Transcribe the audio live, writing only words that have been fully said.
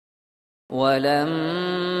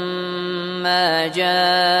ولما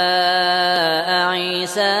جاء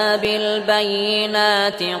عيسى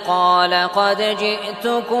بالبينات قال قد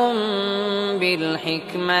جئتكم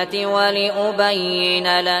بالحكمة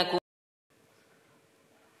ولأبين لكم.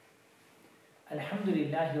 الحمد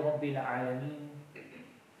لله رب العالمين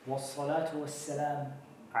والصلاة والسلام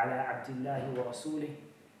على عبد الله ورسوله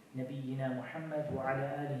نبينا محمد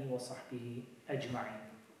وعلى آله وصحبه أجمعين.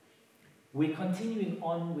 We're continuing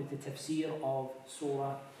on with the tafsir of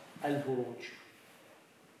Surah Al-Burooj.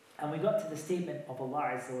 And we got to the statement of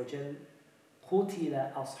Allah Azza wa Jal,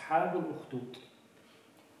 قُتِلَ أَصْحَابُ الْأُخْدُودِ.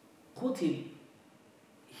 Qutil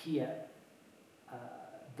here,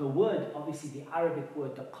 the word, obviously the Arabic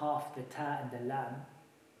word, the qaf, the ta and the lam,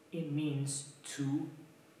 it means to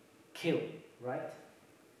kill, right?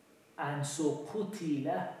 And so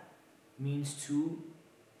qutila means to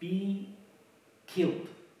be killed.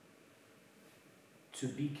 To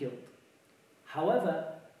be killed.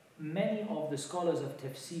 However, many of the scholars of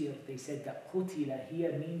tafsir, they said that qutila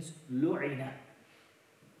here means lu'ina.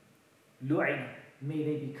 Lu'ina, may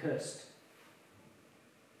they be cursed.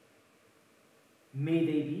 May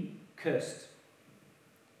they be cursed.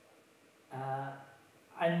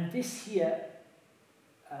 And this here,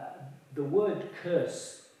 the word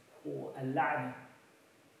curse or al-la'na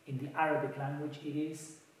in the Arabic language, it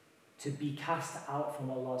is to be cast out from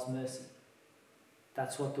Allah's mercy.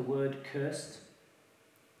 That's what the word cursed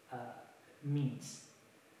means.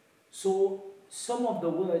 So some of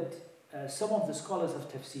the scholars of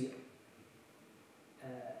tafsir,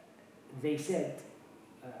 they said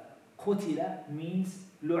qutila means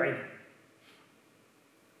lu'in.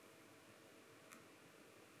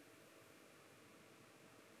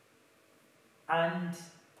 And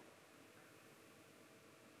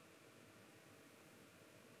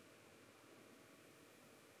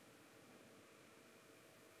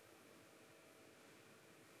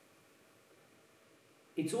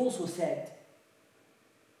it's also said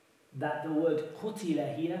that the word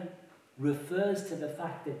qutila here refers to the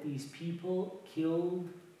fact that these people killed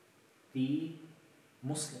the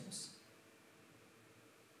Muslims.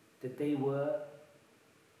 That they were,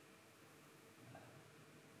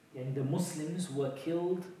 and the Muslims were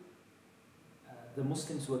killed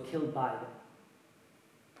by them.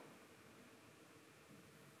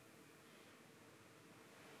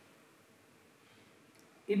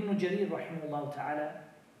 Ibn Jarir rahimahullah ta'ala,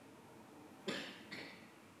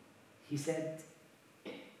 he said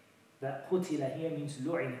that qutila here means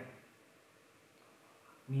lu'ina,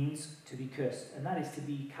 means to be cursed, and that is to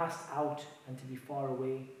be cast out and to be far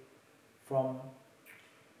away from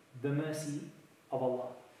the mercy of Allah.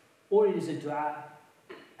 Or it is a dua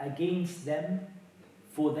against them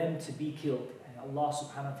for them to be killed, and Allah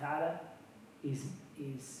subhanahu wa ta'ala is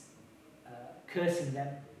cursing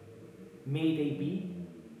them, may they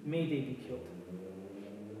be killed.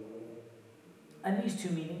 And these two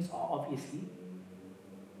meanings are obviously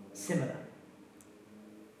similar.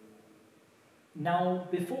 Now,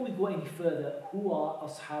 before we go any further, who are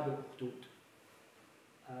Ashab al-Ukhdud?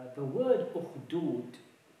 The word Ukhdud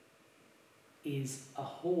is a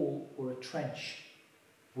hole or a trench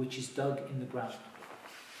which is dug in the ground.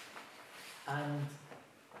 And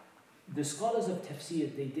the scholars of tafsir,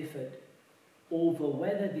 they differed over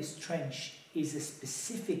whether this trench is a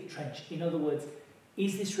specific trench. In other words,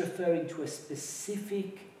 is this referring to a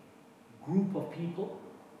specific group of people,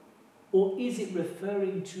 or is it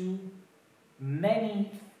referring to many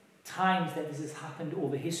times that this has happened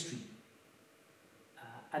over history?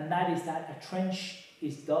 And that is that a trench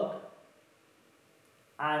is dug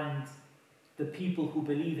and the people who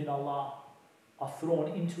believe in Allah are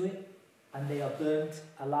thrown into it and they are burnt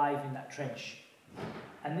alive in that trench.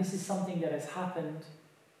 And this is something that has happened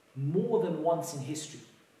more than once in history.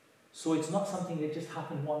 So it's not something that just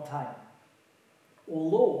happened one time.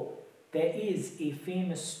 Although there is a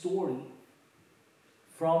famous story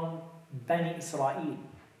from Bani Israel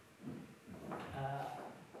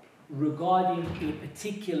regarding a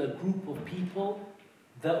particular group of people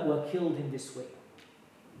that were killed in this way.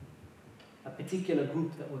 A particular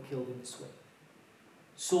group that were killed in this way.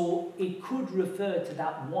 So it could refer to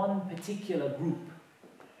that one particular group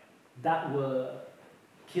that were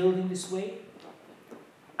killed in this way,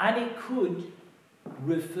 and it could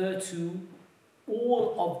refer to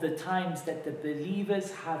all of the times that the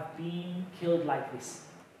believers have been killed like this.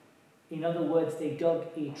 In other words, they dug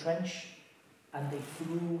a trench and they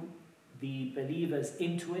threw the believers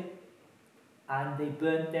into it and they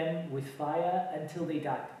burnt them with fire until they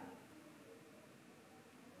died.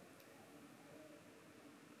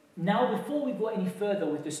 Now, before we go any further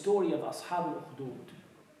with the story of Ashab al-Ukhdud,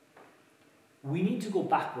 we need to go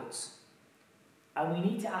backwards And we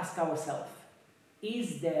need to ask ourselves,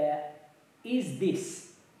 is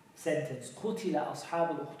this sentence, قُتِلَ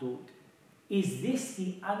أَصْحَابُ الْأُخْدُودِ, is this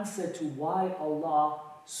the answer to why Allah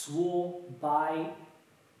swore by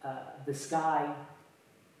the sky,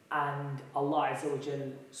 and Allah Azza wa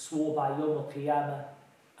Jal swore by Yawm al-Qiyamah,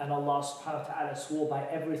 and Allah subhanahu wa ta'ala swore by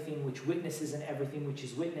everything which witnesses and everything which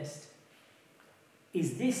is witnessed?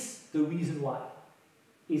 Is this the reason why?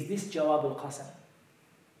 Is this Jawab al-Qasam?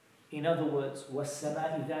 In other words,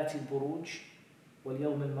 وَالسَّمَاءِ ذَاتِ الْبُرُوجِ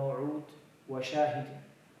وَالْيَوْمِ الْمَوْعُودِ وَشَاهِدٍ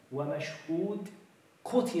وَمَشْهُودٍ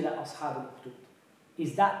قُتِلَ أَصْحَابُ الْأُخْدُودِ.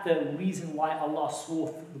 Is that the reason why Allah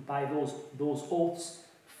swore by those oaths,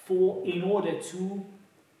 in order to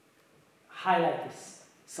highlight this?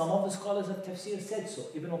 Some of the scholars of Tafseer said so.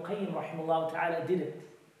 Ibn al-Qayyim rahimahullah ta'ala didn't.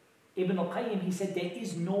 Ibn al-Qayyim, he said there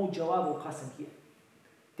is no Jawab al-Qasam here.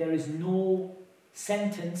 There is no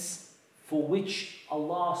sentence for which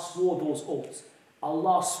Allah swore those oaths.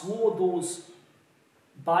 Allah swore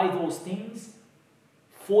by those things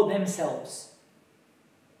for themselves.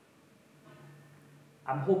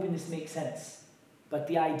 I'm hoping this makes sense. But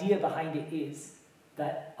the idea behind it is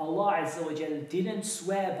that Allah Azza wa Jal didn't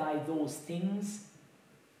swear by those things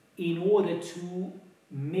in order to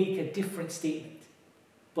make a different statement.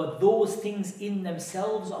 But those things in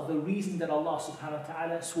themselves are the reason that Allah subhanahu wa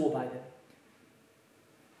ta'ala swore by them.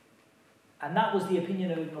 And that was the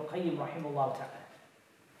opinion of Ibn al-Qayyim rahimahullah ta'ala.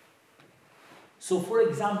 So for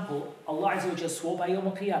example, Allah Azza wa Jal swore by Yawm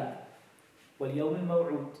al-Qiyamah. وَالْيَوْمِ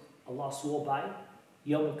الْمَوْعُودِ, Allah swore by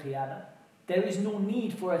Yawm al-Qiyamah. There is no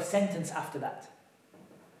need for a sentence after that.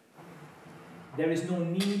 There is no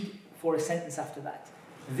need for a sentence after that.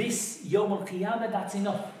 This Yawm al-Qiyamah, that's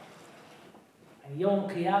enough. And Yawm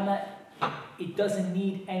al-Qiyamah, it doesn't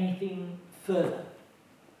need anything further.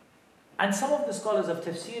 And some of the scholars of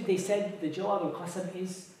Tafsir, they said the Jawab al-Qasam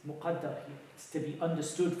is muqaddar here. It's to be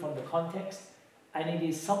understood from the context. And it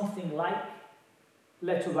is something like,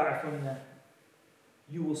 لَتُبَعْثُنَّ,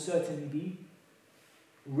 you will certainly be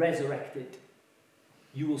resurrected.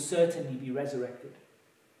 You will certainly be resurrected.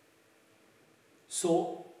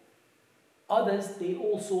 So, others, they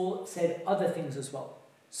also said other things as well.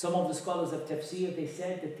 Some of the scholars of Tafsir, they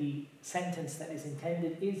said that the sentence that is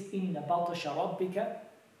intended is إِنَّ بَطْشَ رَبِّكَ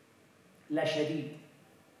لَشَدِيدٌ,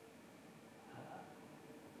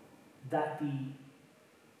 that the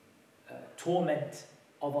torment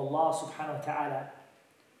of Allah subhanahu wa ta'ala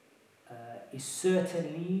is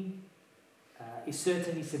certainly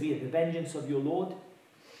severe. The vengeance of your Lord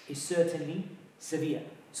is certainly severe.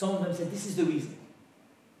 Some of them said this is the reason.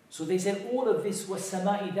 So they said all of this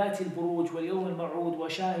وَالسَّمَاءِ ذَاتِ الْبُرُوجِ وَالْيَوْمِ الْمَوْعُودِ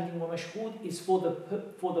وَشَاهِدٍ وَمَشْهُودٍ is for the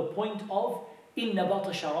point of إِنَّ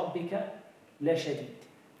بَطْشَ رَبِّكَ لَشَدِيدٌ.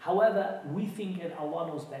 However, we think, and Allah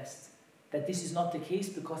knows best, that this is not the case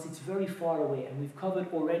because it's very far away, and we've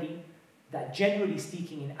covered already that generally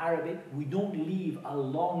speaking in Arabic, we don't leave a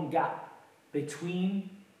long gap between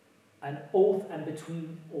an oath and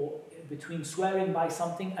between swearing by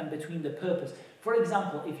something and between the purpose. For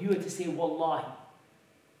example, if you were to say Wallahi,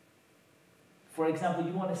 for example,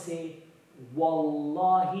 you want to say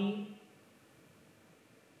Wallahi,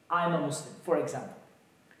 I'm a Muslim, for example.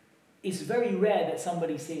 It's very rare that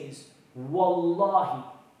somebody says Wallahi,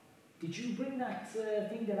 did you bring that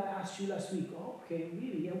thing that I asked you last week? Oh, okay,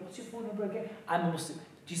 really? Yeah, what's your phone number again? I'm a Muslim.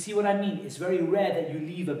 Do you see what I mean? It's very rare that you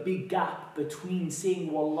leave a big gap between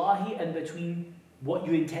saying Wallahi and between what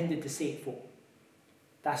you intended to say it for.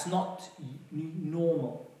 That's not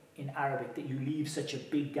normal in Arabic, that you leave such a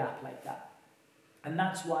big gap like that. And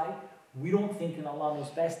that's why we don't think, and Allah knows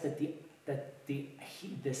best, that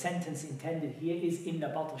the sentence intended here is إِنَّ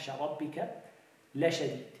بَطْشَ رَبِّكَ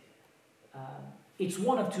لَشَدِيدٌ. It's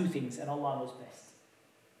one of two things, and Allah knows best.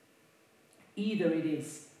 Either it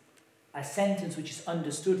is a sentence which is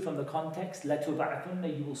understood from the context,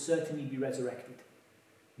 لَتُبَعْثُنَّ, you will certainly be resurrected.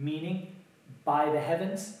 Meaning, by the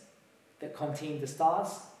heavens that contain the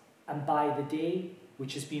stars, and by the day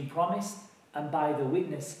which has been promised, and by the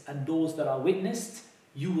witness and those that are witnessed,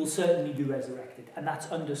 you will certainly be resurrected. And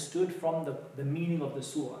that's understood from the meaning of the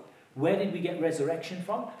surah. Where did we get resurrection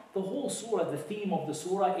from? The whole surah, the theme of the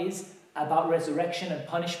surah is about resurrection and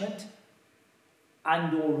punishment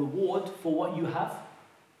and or reward for what you have,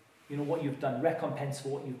 what you've done, recompense for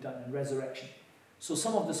what you've done, and resurrection. So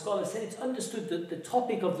some of the scholars said it's understood that the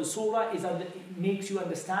topic of the surah makes you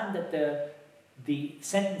understand that the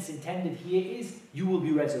sentence intended here is you will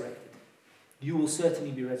be resurrected. You will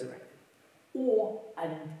certainly be resurrected. Or,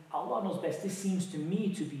 and Allah knows best, this seems to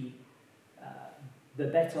me to be the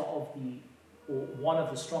better of or one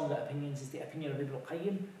of the stronger opinions is the opinion of Ibn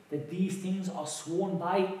al-Qayyim, that these things are sworn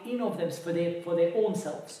by in of them for their own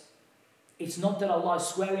selves. It's not that Allah is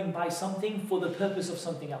swearing by something for the purpose of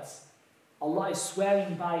something else. Allah is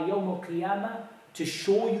swearing by Yawm al-Qiyamah to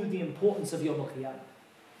show you the importance of Yawm al-Qiyamah.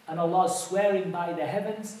 And Allah is swearing by the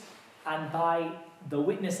heavens and by the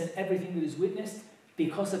witness and everything that is witnessed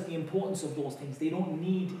because of the importance of those things. They don't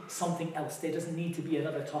need something else. There doesn't need to be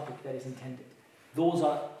another topic that is intended. Those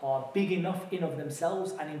are big enough in of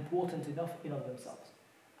themselves and important enough in of themselves.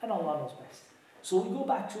 And Allah knows best. So we go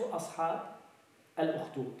back to Ashab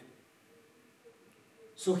al-Ukhdud.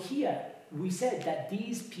 So here we said that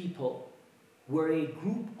these people were a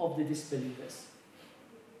group of the disbelievers.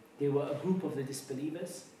 They were a group of the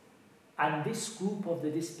disbelievers. And this group of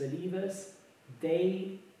the disbelievers,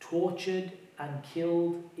 they tortured and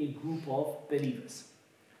killed a group of believers.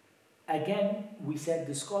 Again, we said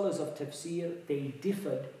the scholars of Tafseer, they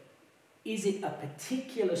differed. Is it a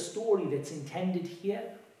particular story that's intended here?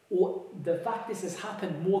 Or the fact this has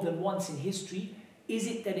happened more than once in history, is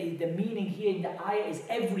it that the meaning here in the ayah is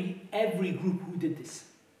every group who did this?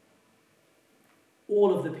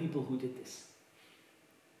 All of the people who did this.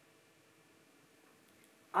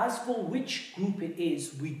 As for which group it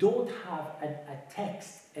is, we don't have a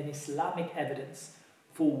text, an Islamic evidence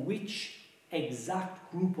for which exact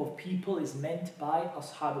group of people is meant by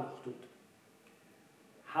Ashab al-Ukhdud.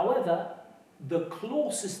 However, the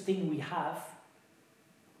closest thing we have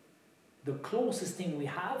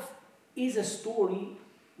is a story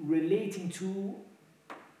relating to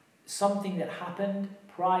something that happened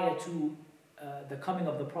prior to the coming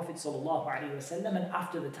of the Prophet ﷺ and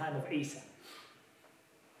after the time of Isa.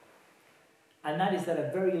 And that is that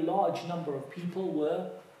a very large number of people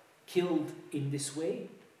were killed in this way.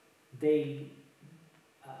 There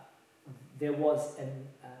was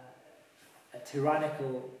a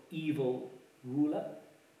tyrannical, evil ruler,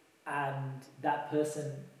 and that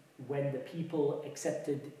person, when the people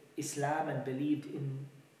accepted Islam and believed in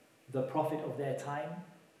the Prophet of their time,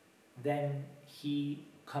 then he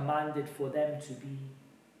commanded for them to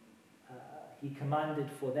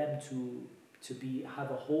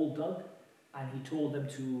have a hole dug, and he told them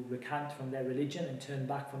to recant from their religion and turn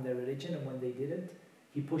back from their religion. And when they didn't,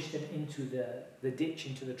 he pushed them into the ditch,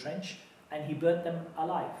 into the trench, and he burnt them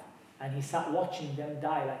alive. And he sat watching them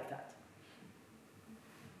die like that.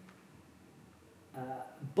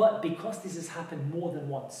 But because this has happened more than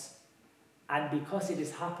once, and because it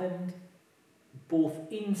has happened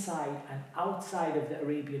both inside and outside of the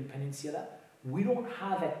Arabian Peninsula, we don't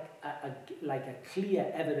have a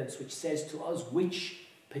clear evidence which says to us which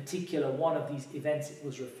particular one of these events it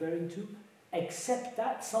was referring to, except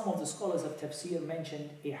that some of the scholars of Tafseer mentioned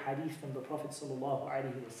a hadith from the Prophet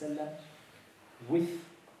ﷺ with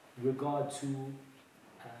regard to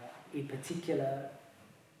a particular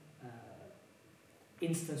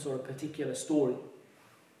instance or a particular story.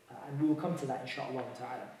 And we will come to that inshaAllah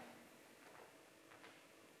ta'ala.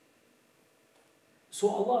 So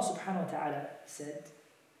Allah subhanahu wa ta'ala said,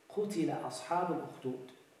 قُتِلَ أَصْحَابُ الْأُخْدُودِ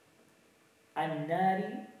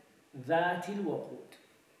النَّارِ ذَاتِ الْوَقُودِ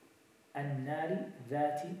النَّارِ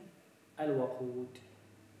ذَاتِ الْوَقُودِ,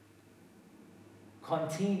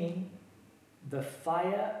 containing the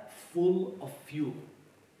fire full of fuel.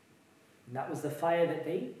 And that was the fire that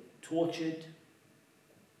they tortured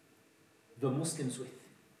the Muslims with.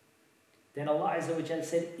 Then Allah Azza wa Jalla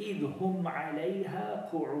said, إِذْ هُمْ عَلَيْهَا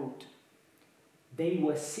قُعُودٌ, they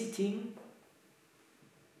were sitting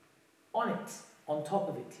on it, on top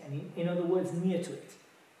of it, and in other words, near to it.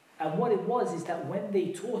 And what it was is that when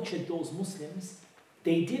they tortured those Muslims,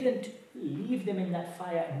 they didn't leave them in that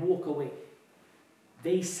fire and walk away.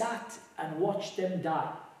 They sat and watched them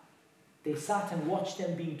die. They sat and watched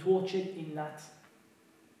them being tortured in that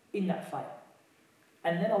fire.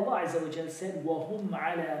 And then Allah Azza wa Jalla said, وَهُمْ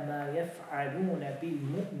عَلَى مَا يَفْعَلُونَ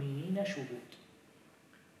بِالْمُؤْمِنِينَ شُهُودٌ,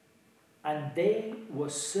 and they were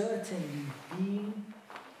certainly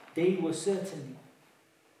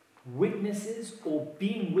witnesses or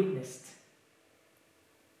being witnessed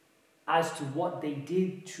as to what they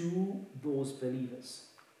did to those believers.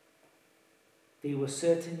 They were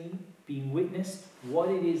certainly being witnessed what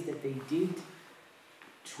it is that they did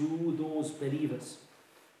to those believers.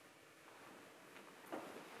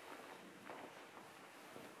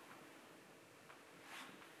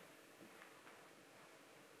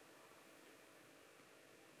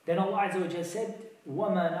 Then Allah Azza wa Jalla said,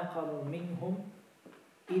 وَمَا نَقَمُوا مِنْهُمْ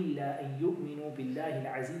إِلَّا أَن يُؤْمِنُوا بِاللَّهِ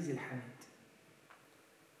الْعَزِيزِ الْحَمِيدِ.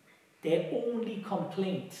 Their only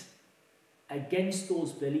complaint against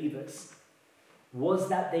those believers was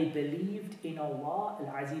that they believed in Allah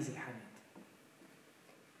al-Aziz al-Hamid.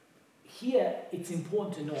 Here, it's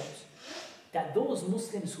important to note that those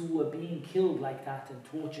Muslims who were being killed like that and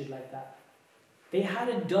tortured like that, They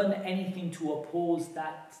hadn't done anything to oppose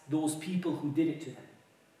those people who did it to them.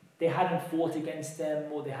 They hadn't fought against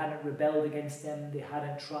them, or they hadn't rebelled against them. They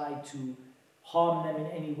hadn't tried to harm them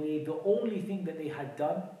in any way. The only thing that they had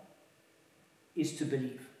done is to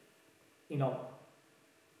believe in Allah.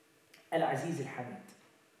 Al-Aziz al-Hamid.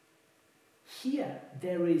 Here,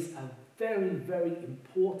 there is a very, very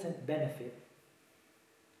important benefit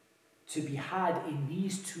to be had in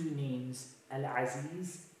these two names,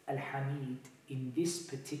 Al-Aziz, Al-Hamid, in this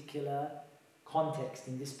particular context,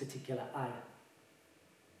 in this particular ayah.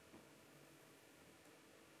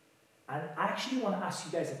 And I actually want to ask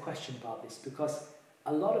you guys a question about this, because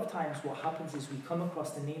a lot of times what happens is we come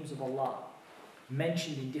across the names of Allah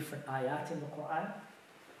mentioned in different ayat in the Qur'an,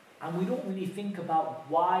 and we don't really think about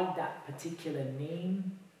why that particular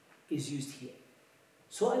name is used here.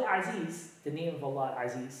 So Al-Aziz, the name of Allah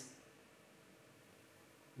Al-Aziz,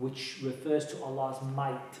 which refers to Allah's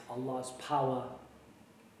might, Allah's power,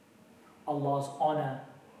 Allah's honor,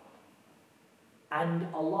 and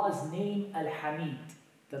Allah's name Al-Hamid,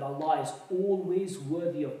 that Allah is always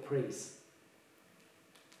worthy of praise.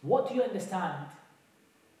 What do you understand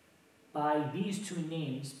by these two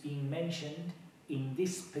names being mentioned in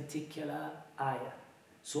this particular ayah?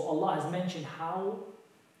 So Allah has mentioned how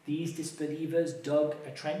these disbelievers dug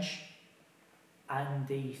a trench and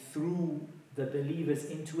they threw the believers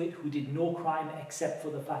into it who did no crime except for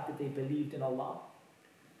the fact that they believed in Allah.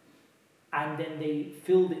 And then they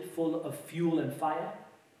filled it full of fuel and fire,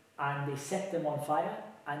 and they set them on fire,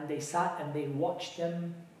 and they sat and they watched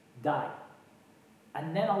them die.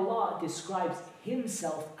 And then Allah describes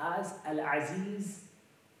Himself as Al-Aziz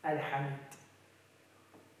Al-Hamid.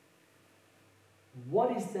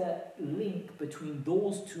 What is the link between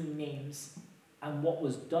those two names and what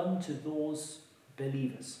was done to those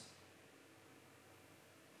believers?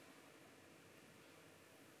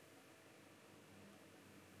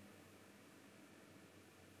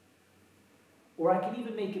 Or I can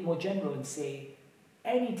even make it more general and say,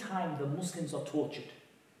 any time the Muslims are tortured,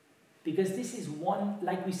 because this is one,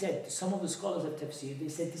 like we said, some of the scholars of Tafseer, they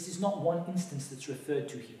said this is not one instance that's referred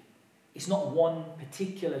to here. It's not one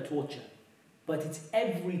particular torture, but it's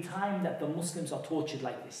every time that the Muslims are tortured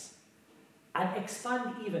like this. And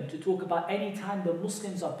expand even to talk about any time the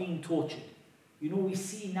Muslims are being tortured. You know, we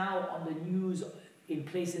see now on the news in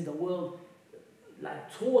places in the world,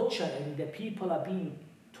 like torture, and the people are being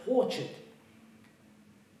tortured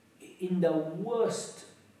in the worst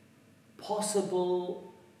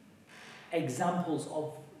possible examples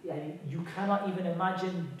of, you cannot even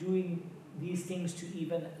imagine doing these things to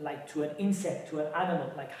even like to an insect, to an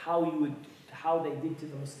animal, like how they did to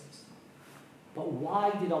the Muslims. But why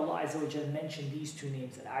did Allah Azza wa Jal mention these two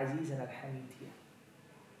names, Al-Aziz and Al-Hamid here?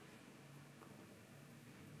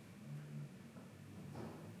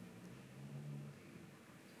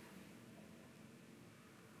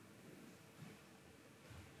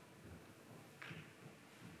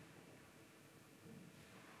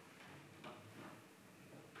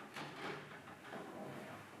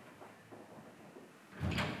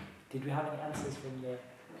 Did we have any answers from the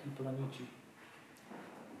people on YouTube?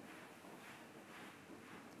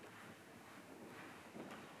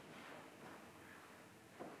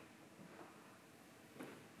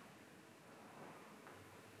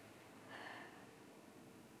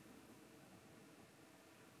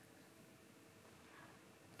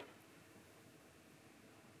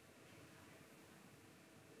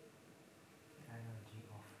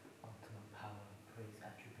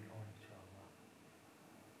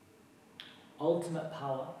 Ultimate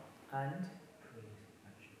power and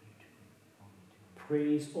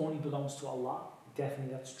praise only belongs to Allah.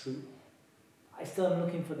 Definitely that's true. I still am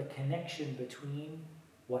looking for the connection between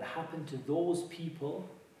what happened to those people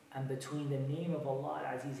and between the name of Allah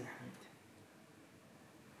Al-Aziz Al-Hamid.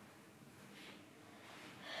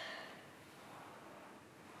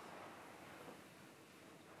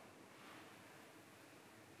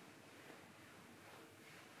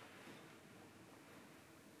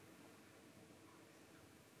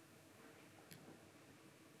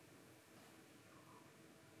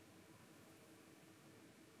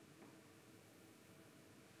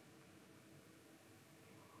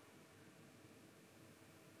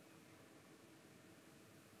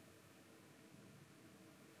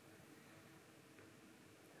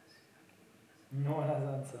 No one has an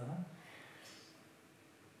answer, huh?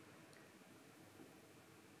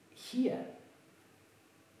 Here,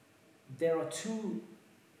 there are two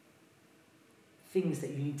things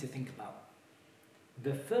that you need to think about.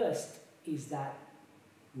 The first is that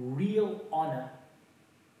real honor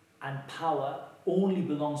and power only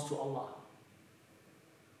belongs to Allah.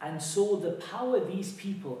 And so the power these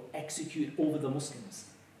people execute over the Muslims,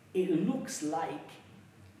 it looks like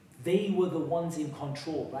they were the ones in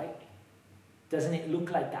control, right? Doesn't it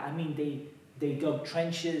look like that? I mean, they dug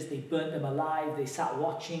trenches, they burnt them alive, they sat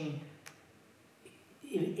watching.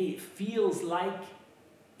 It feels like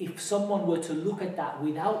if someone were to look at that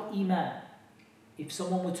without Iman, if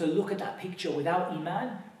someone were to look at that picture without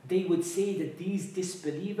Iman, they would say that these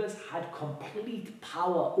disbelievers had complete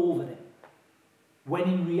power over them. When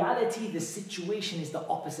in reality, the situation is the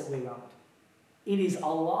opposite way around. It is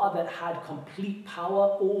Allah that had complete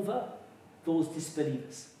power over those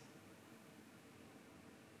disbelievers.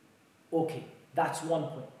 Okay, that's one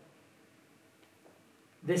point.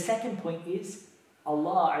 The second point is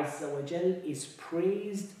Allah Azza wa Jal is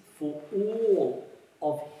praised for all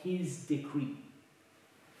of His decree.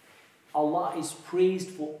 Allah is praised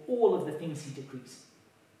for all of the things He decrees.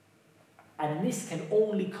 And this can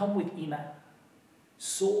only come with Iman.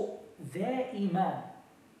 So their Iman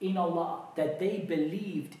in Allah, that they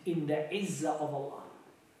believed in the Izzah of Allah,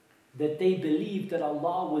 that they believed that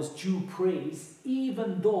Allah was due praise,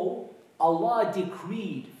 even though Allah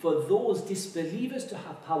decreed for those disbelievers to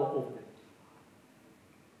have power over them.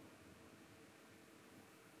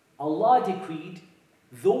 Allah decreed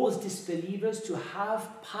those disbelievers to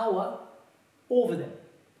have power over them.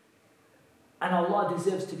 And Allah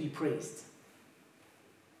deserves to be praised.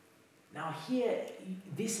 Now here,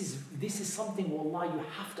 this is something, wallah, you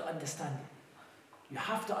have to understand it. You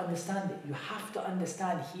have to understand it. You have to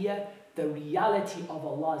understand here the reality of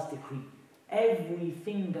Allah's decree.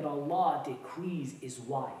 Everything that Allah decrees is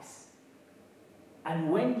wise.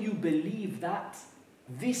 And when you believe that,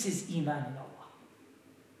 this is Iman in Allah.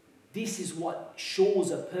 This is what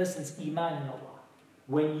shows a person's Iman in Allah.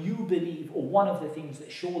 When you believe, or one of the things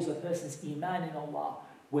that shows a person's Iman in Allah,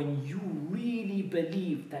 when you really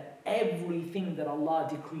believe that everything that Allah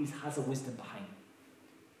decrees has a wisdom behind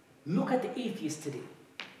it. Look at the atheist today.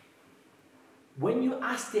 When you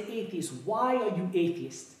ask the atheist, why are you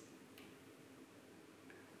atheist?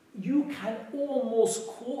 You can almost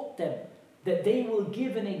quote them that they will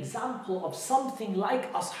give an example of something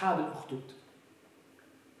like Ashab al-Ukhdud.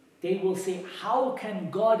 They will say, how can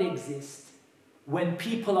God exist when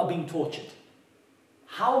people are being tortured?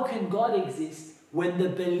 How can God exist when the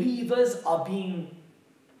believers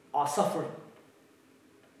are suffering?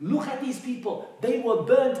 Look at these people. They were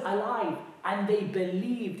burnt alive and they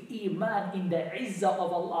believed Iman in the Izzah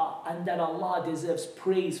of Allah and that Allah deserves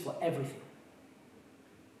praise for everything.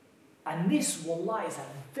 And this, wallah, is a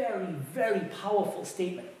very, very powerful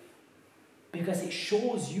statement because it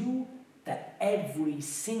shows you that every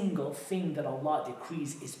single thing that Allah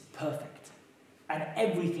decrees is perfect and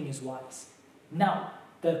everything is wise. Now,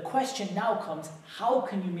 the question now comes, how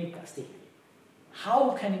can you make that statement?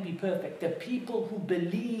 How can it be perfect? The people who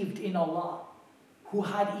believed in Allah, who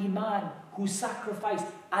had Iman, who sacrificed,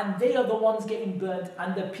 and they are the ones getting burnt,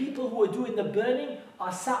 and the people who are doing the burning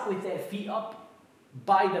are sat with their feet up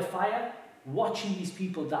by the fire, watching these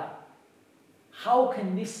people die. How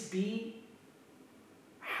can this be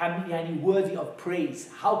worthy of praise?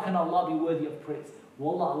 How can Allah be worthy of praise?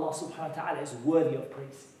 Wallah, Allah subhanahu wa ta'ala is worthy of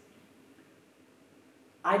praise.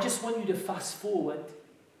 I just want you to fast forward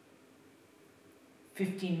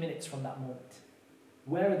 15 minutes from that moment.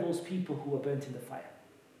 Where are those people who were burnt in the fire?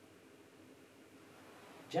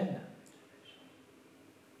 Jannah.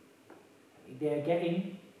 They are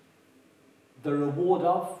getting the reward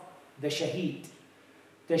of the shaheed.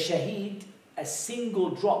 The shaheed, a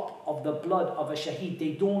single drop of the blood of a shaheed,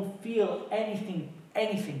 they don't feel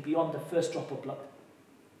anything beyond the first drop of blood.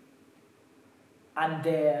 And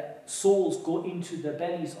their souls go into the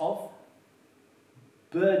bellies of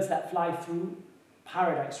birds that fly through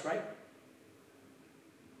paradise, right?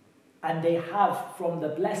 And they have from the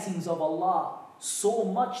blessings of Allah so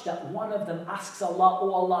much that one of them asks Allah,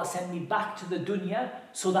 "Oh Allah, send me back to the dunya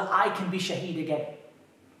so that I can be shaheed again."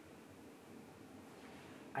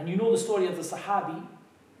 And you know the story of the Sahabi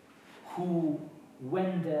who,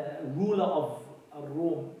 when the ruler of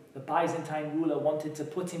Rome, the Byzantine ruler, wanted to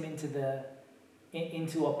put him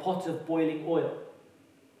into a pot of boiling oil,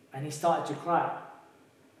 and he started to cry.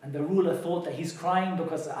 And the ruler thought that he's crying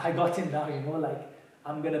because I got him now, like,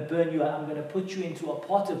 I'm going to burn you, I'm going to put you into a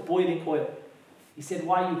pot of boiling oil. He said,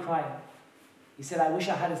 "Why are you crying?" He said, "I wish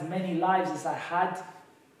I had as many lives as I had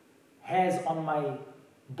hairs on my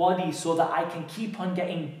body so that I can keep on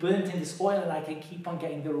getting burnt in this oil and I can keep on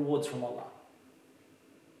getting the rewards from Allah."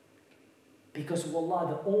 Because, wallah,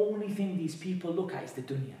 the only thing these people look at is the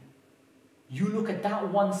dunya. You look at that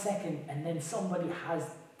 1 second and then somebody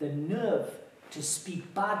has the nerve to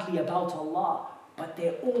speak badly about Allah, But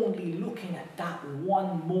they're only looking at that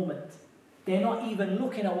one moment. They're not even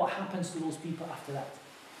looking at what happens to those people after that.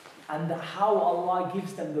 And how Allah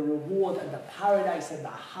gives them the reward and the paradise and the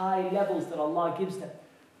high levels that Allah gives them.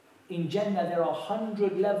 In Jannah there are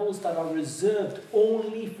 100 levels that are reserved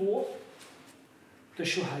only for the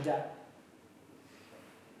shuhada.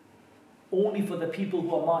 Only for the people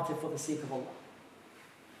who are martyred for the sake of Allah.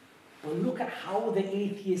 But look at how the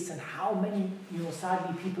atheists and how many,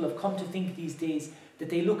 sadly people have come to think these days that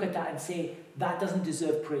they look at that and say, that doesn't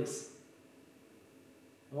deserve praise.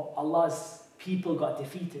 Allah's people got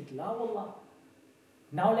defeated. La wallah.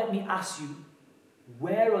 Now let me ask you,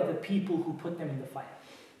 where are the people who put them in the fire?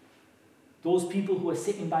 Those people who are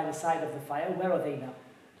sitting by the side of the fire, where are they now?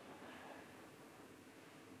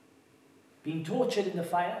 Being tortured in the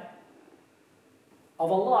fire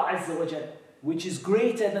of Allah Azza wa Jal, which is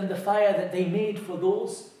greater than the fire that they made for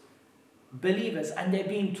those believers. And they're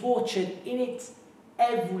being tortured in it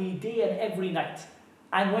every day and every night.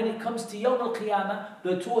 And when it comes to Yawm al-Qiyamah,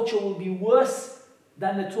 the torture will be worse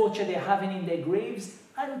than the torture they're having in their graves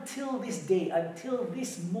until this day, until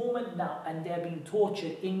this moment now. And they're being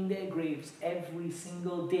tortured in their graves every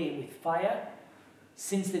single day with fire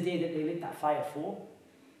since the day that they lit that fire for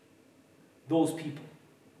those people.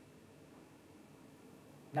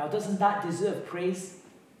 Now, doesn't that deserve praise?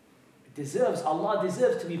 It deserves, Allah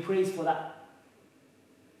deserves to be praised for that.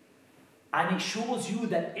 And it shows you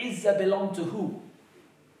that Izzah belonged to who?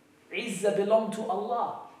 Izzah belonged to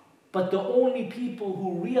Allah. But the only people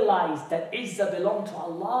who realized that Izzah belonged to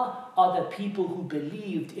Allah are the people who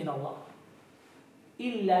believed in Allah.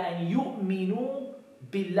 إِلَّا أَن يُؤْمِنُوا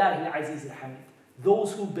بِاللَّهِ الْعَزِيزِ الْحَمِيدِ.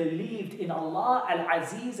 Those who believed in Allah,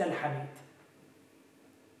 Al-Aziz Al-Hamid.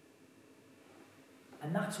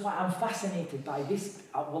 And that's why I'm fascinated by this.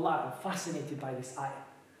 Wallah, I'm fascinated by this ayah.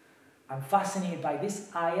 I'm fascinated by this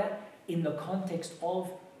ayah in the context of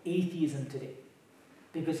atheism today.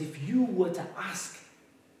 Because if you were to ask,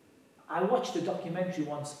 I watched a documentary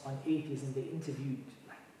once on atheism. They interviewed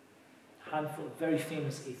a handful of very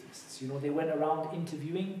famous atheists. They went around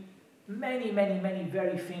interviewing many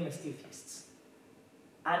very famous atheists.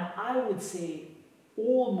 And I would say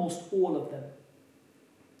almost all of them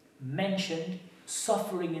mentioned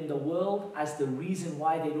suffering in the world as the reason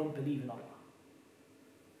why they don't believe in Allah.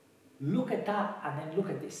 Look at that and then look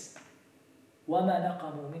at this. وَمَا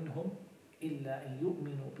نَقَمُوا مِنْهُمْ إِلَّا أَن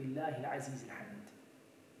يُؤْمِنُوا بِاللَّهِ الْعَزِيزِ الْحَمِيدِ.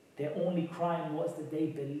 Their only crime was that they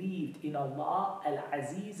believed in Allah,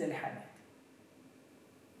 Al-Aziz Al-Hamid.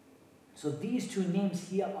 So these two names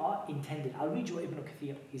here are intended. I'll read you what Ibn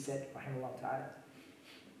Kathir, he said, rahimahullah ta'ala.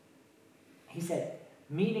 He said,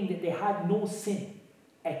 meaning that they had no sin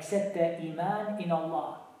except their iman in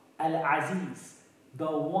Allah, Al-Aziz, the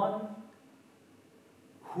one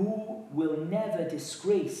who will never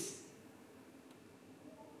disgrace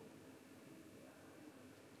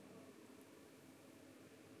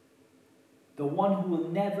the one who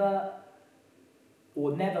will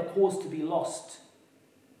never cause to be lost,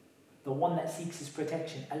 the one that seeks his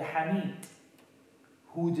protection, Al-Hamid,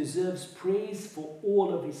 who deserves praise for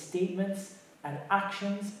all of his statements and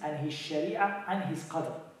actions and his sharia and his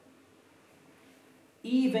qadr.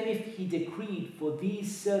 Even if he decreed for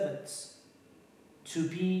these servants to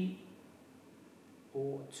be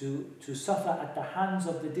or to suffer at the hands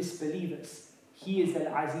of the disbelievers, he is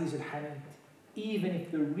Al-Aziz Al-Hamid, even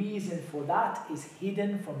if the reason for that is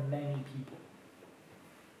hidden from many people.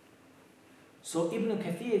 So Ibn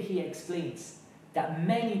Kathir, he explains that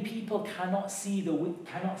many people cannot see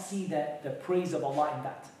the praise of Allah in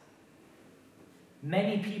that.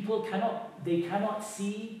 Many people cannot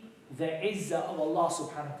see the izzah of Allah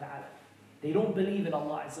subhanahu wa ta'ala. They don't believe in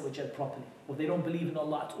Allah Azza wa Jal properly, or they don't believe in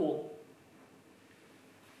Allah at all.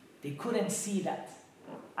 They couldn't see that.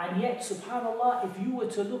 And yet, subhanAllah, if you were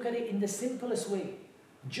to look at it in the simplest way,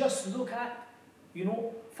 just look at,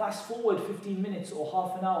 fast forward 15 minutes or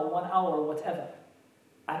half an hour, 1 hour or whatever,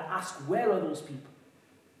 and ask, where are those people?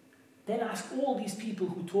 Then ask all these people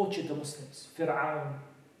who tortured the Muslims, Fir'aun,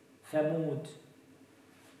 Thamud,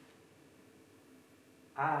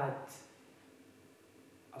 Ad,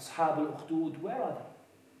 Ashab al-Ukhdud, where are they?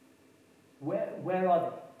 Where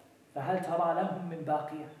are they? فَهَلْ تَرَى لَهُم مِّن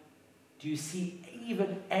بَاقِيَةٍ? Do you see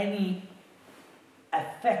even any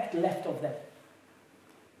effect left of them?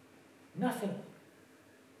 Nothing.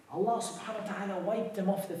 Allah subhanahu wa ta'ala wiped them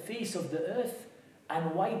off the face of the earth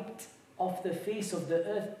and wiped off the face of the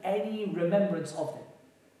earth any remembrance of them.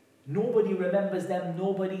 Nobody remembers them,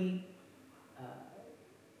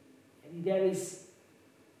 there is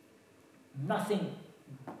nothing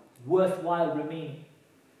worthwhile remaining.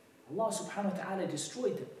 Allah subhanahu wa ta'ala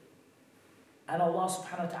destroyed them. And Allah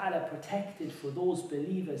subhanahu wa ta'ala protected for those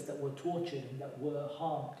believers that were tortured and that were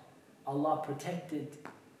harmed. Allah protected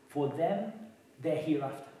for them their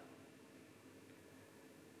hereafter.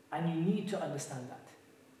 And you need to understand that.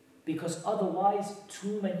 Because otherwise,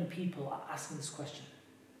 too many people are asking this question.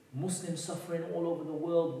 Muslims suffering all over the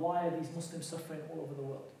world. Why are these Muslims suffering all over the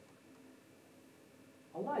world?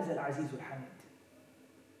 Allah is Al-Aziz Al-Hamid.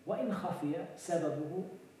 وَإِنْ خَفِيَ سَبَبُهُ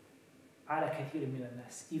عَلَى كَثِيرٍ مِنَ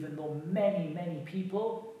النَّاسِ. Even though many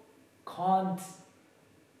people can't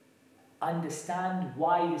understand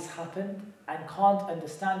why this happened and can't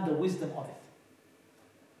understand the wisdom of it.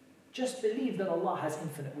 Just believe that Allah has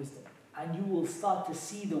infinite wisdom, and you will start to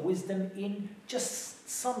see the wisdom in just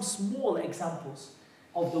some small examples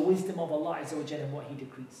of the wisdom of Allah Azza wa Jalla and what He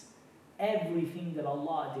decrees. Everything that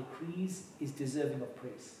Allah decrees is deserving of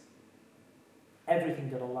praise. Everything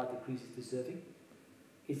that Allah decrees is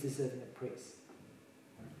deserving of praise.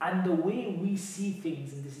 And the way we see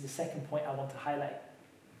things, and this is the second point I want to highlight,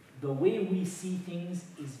 the way we see things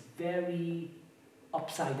is very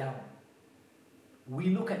upside down. We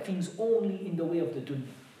look at things only in the way of the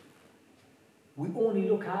dunya. We only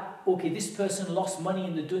look at, okay, this person lost money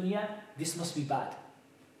in the dunya, this must be bad.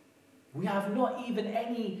 We have not even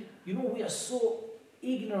any, we are so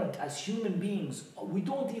ignorant as human beings. We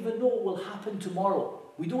don't even know what will happen tomorrow.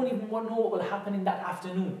 We don't even know what will happen in that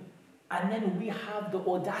afternoon. And then we have the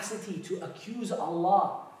audacity to accuse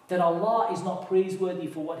Allah, that Allah is not praiseworthy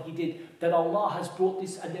for what He did, that Allah has brought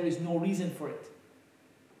this and there is no reason for it.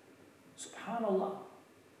 SubhanAllah.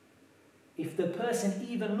 If the person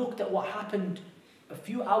even looked at what happened a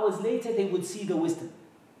few hours later, they would see the wisdom.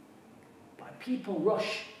 But people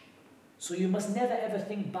rush. So you must never ever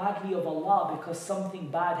think badly of Allah because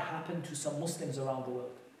something bad happened to some Muslims around the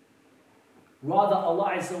world. Rather,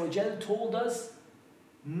 Allah Azza wa Jal told us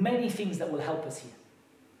many things that will help us here.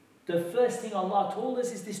 The first thing Allah told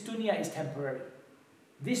us is this dunya is temporary.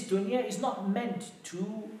 This dunya is not meant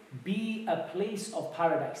to be a place of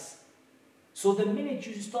paradise. So the minute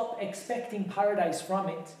you stop expecting paradise from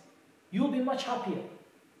it, you'll be much happier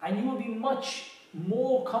and you will be much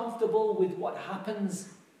more comfortable with what happens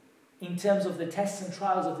in terms of the tests and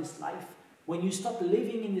trials of this life when you stop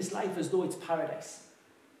living in this life as though it's paradise.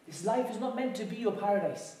 This life is not meant to be your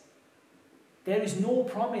paradise. There is no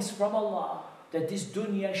promise from Allah that this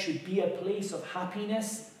dunya should be a place of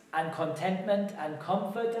happiness and contentment and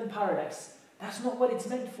comfort and paradise. That's not what it's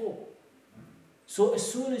meant for. So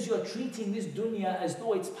as soon as you're treating this dunya as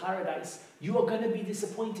though it's paradise, you are going to be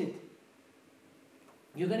disappointed.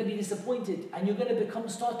 You're going to be disappointed, and you're going to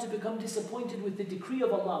start to become disappointed with the decree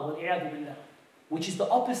of Allah, which is the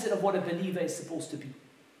opposite of what a believer is supposed to be.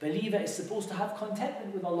 Believer is supposed to have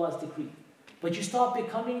contentment with Allah's decree. But you start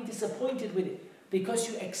becoming disappointed with it because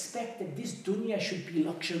you expect that this dunya should be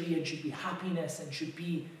luxury and should be happiness and should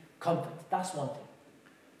be comfort. That's one thing.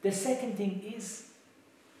 The second thing is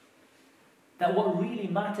that what really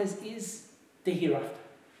matters is the hereafter.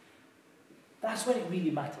 That's when it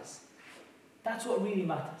really matters. That's what really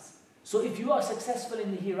matters. So if you are successful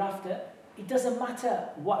in the hereafter, it doesn't matter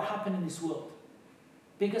what happened in this world.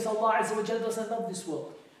 Because Allah Azza wa Jalla doesn't love this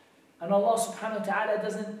world. And Allah subhanahu wa ta'ala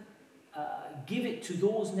doesn't give it to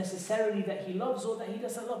those necessarily that He loves or that He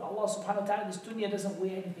doesn't love. Allah subhanahu wa ta'ala, this dunya doesn't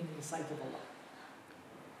weigh anything in the sight of Allah.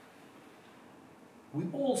 We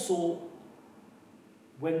also,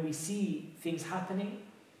 when we see things happening,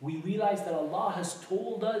 we realize that Allah has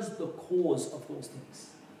told us the cause of those things.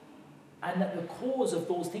 And that the cause of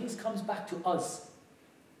those things comes back to us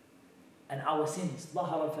and our sins.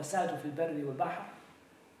 ظهر الفساد في البر والبحر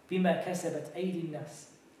بما كسبت أيدي الناس.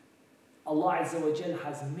 Allah Azza wa Jal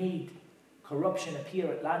has made corruption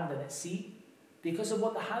appear at land and at sea because of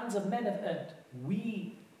what the hands of men have earned.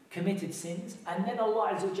 We committed sins, and then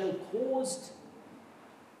Allah Azza wa Jal caused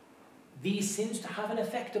these sins to have an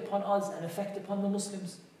effect upon us, an effect upon the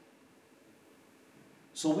Muslims.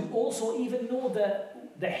 So we also even know the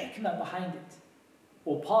hikmah behind it,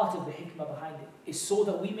 or part of the hikmah behind it, is so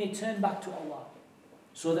that we may turn back to Allah,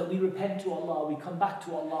 so that we repent to Allah, we come back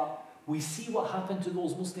to Allah, we see what happened to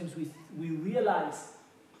those Muslims, we realize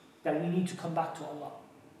that we need to come back to Allah,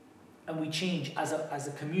 and we change as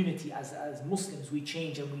a community, as Muslims, we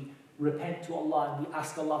change and we repent to Allah and we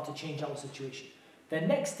ask Allah to change our situation. The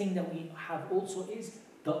next thing that we have also is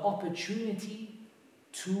the opportunity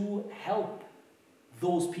to help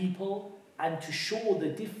those people and to show the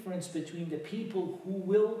difference between the people who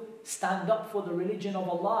will stand up for the religion of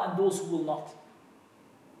Allah and those who will not.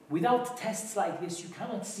 Without tests like this, you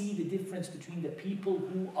cannot see the difference between the people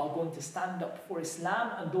who are going to stand up for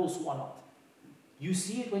Islam and those who are not. You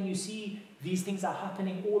see it when you see these things are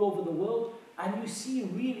happening all over the world, And you see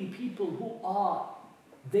really people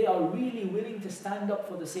they are really willing to stand up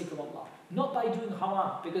for the sake of Allah. Not by doing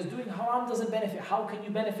haram, because doing haram doesn't benefit. How can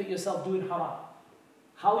you benefit yourself doing haram?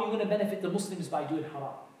 How are you going to benefit the Muslims by doing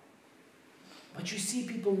haram? But you see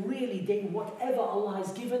people really, whatever Allah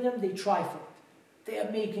has given them, they try for it. They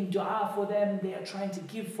are making dua for them, they are trying to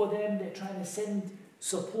give for them, they're trying to send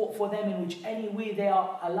support for them in which any way they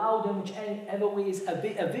are allowed, in whichever way is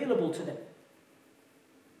available to them.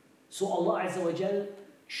 So Allah Azza wa Jal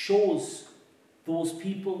shows those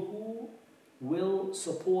people who will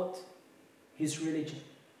support His religion.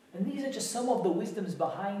 And these are just some of the wisdoms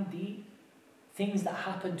behind the things that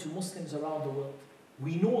happen to Muslims around the world.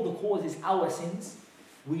 We know the cause is our sins.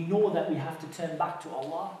 We know that we have to turn back to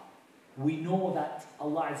Allah. We know that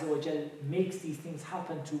Allah Azza wa Jal makes these things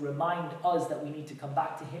happen to remind us that we need to come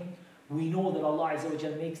back to Him. We know that Allah Azza wa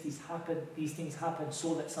Jal makes these things happen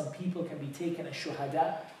so that some people can be taken as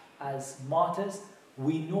shuhada, as martyrs.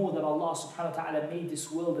 We know that Allah subhanahu wa ta'ala made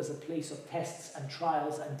this world as a place of tests and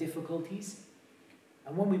trials and difficulties.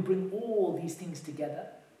 And when we bring all these things together,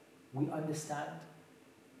 we understand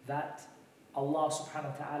that Allah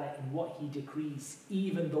subhanahu wa ta'ala, in what He decrees,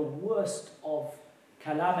 even the worst of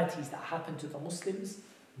calamities that happen to the Muslims,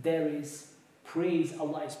 there is praise.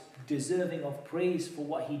 Allah is deserving of praise for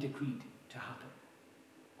what He decreed to happen.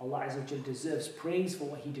 Allah Azza wa Jal deserves praise for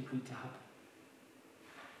what He decreed to happen.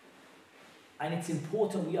 And it's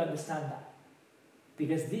important we understand that,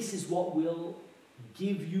 because this is what will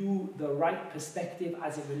give you the right perspective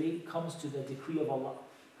as it comes to the decree of Allah,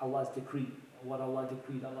 Allah's decree, what Allah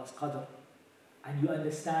decreed, Allah's qadr. And you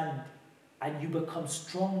understand and you become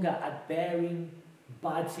stronger at bearing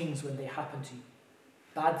bad things when they happen to you.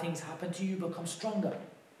 Bad things happen to you, you become stronger.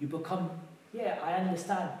 You become, I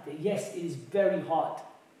understand that yes, it is very hard.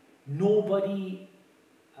 Nobody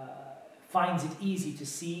finds it easy to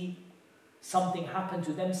see something happen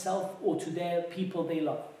to themselves or to their people they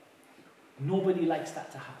love. Nobody likes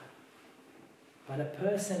that to happen. But a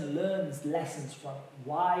person learns lessons from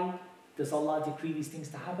why does Allah decree these things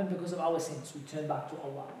to happen? Because of our sins. We turn back to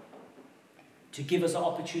Allah to give us an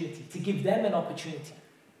opportunity, to give them an opportunity.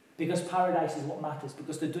 Because paradise is what matters,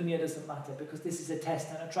 because the dunya doesn't matter, because this is a test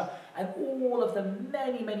and a trial, and all of the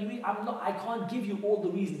many reasons. I can't give you all the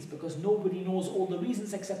reasons because nobody knows all the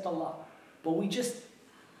reasons except Allah. But we just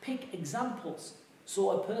pick examples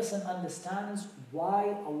so a person understands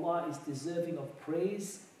why Allah is deserving of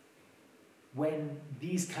praise when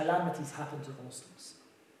these calamities happen to the Muslims.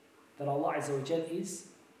 That Allah Azza wa Jal is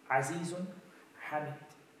Azizun Hamid.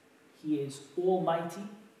 He is almighty,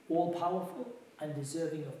 all-powerful, and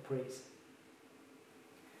deserving of praise.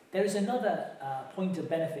 There is another point of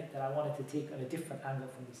benefit that I wanted to take on a different angle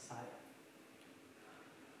from this ayah.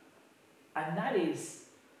 And that is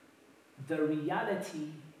the reality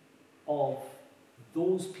of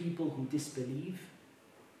those people who disbelieve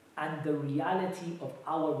and the reality of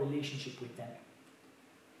our relationship with them.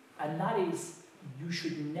 And that is, you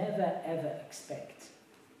should never ever expect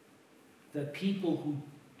the people who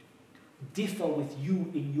differ with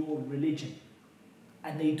you in your religion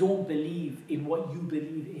and they don't believe in what you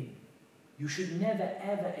believe in. You should never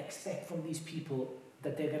ever expect from these people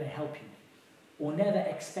that they're going to help you, or never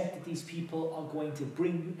expect that these people are going to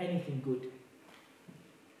bring you anything good.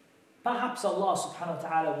 Perhaps Allah subhanahu wa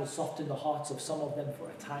ta'ala will soften the hearts of some of them for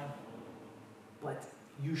a time, but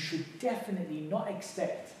you should definitely not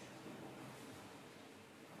expect,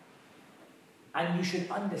 and you should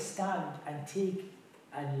understand and take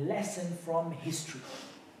a lesson from history.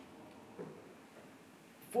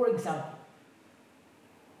 For example,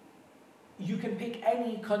 you can pick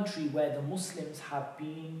any country where the Muslims have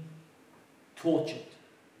been tortured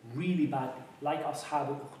really badly, like Ashab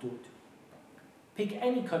al-Ukhdud. Pick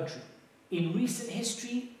any country in recent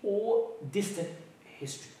history or distant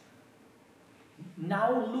history.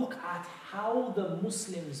 Now look at how the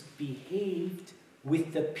Muslims behaved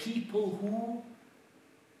with the people who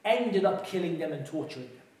ended up killing them and torturing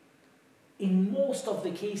them. In most of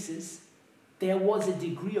the cases, there was a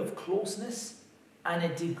degree of closeness and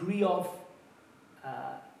a degree of,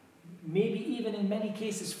 maybe even in many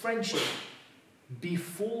cases, friendship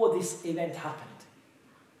before this event happened.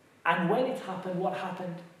 And when it happened, what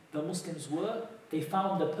happened? The Muslims they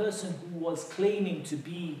found the person who was claiming to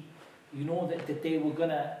be, that they were going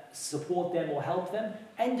to support them or help them,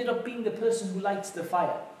 ended up being the person who lights the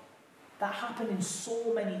fire. That happened in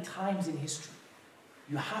so many times in history.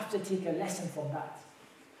 You have to take a lesson from that.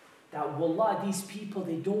 That wallah, these people,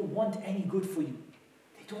 they don't want any good for you.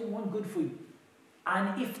 They don't want good for you.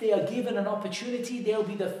 And if they are given an opportunity, they'll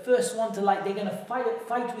be the first one to they're going to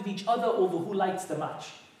fight with each other over who lights the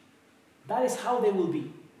match. That is how they will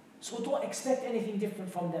be. So don't expect anything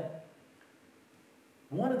different from them.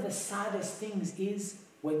 One of the saddest things is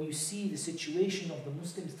when you see the situation of the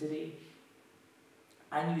Muslims today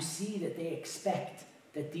and you see that they expect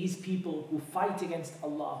that these people who fight against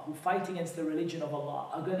Allah, who fight against the religion of Allah,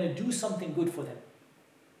 are going to do something good for them,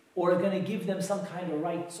 or are going to give them some kind of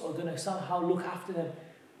rights, or going to somehow look after them.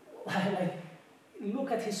 Like,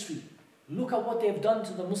 look at history. Look at what they've done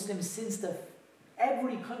to the Muslims since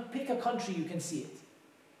pick a country, you can see it.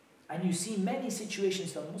 And you see many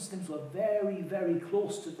situations that Muslims were very, very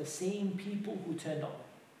close to the same people who turned on them,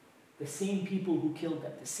 the same people who killed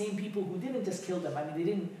them, the same people who didn't just kill them. I mean, they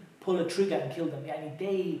didn't pull a trigger and kill them. I mean,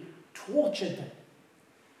 they tortured them.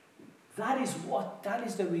 That is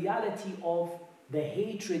the reality of the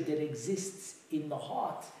hatred that exists in the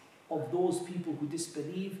heart of those people who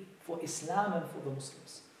disbelieve for Islam and for the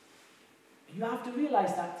Muslims. And you have to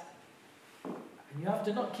realize that. And you have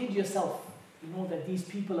to not kid yourself, that these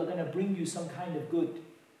people are going to bring you some kind of good.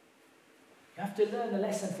 You have to learn a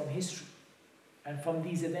lesson from history and from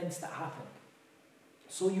these events that happened.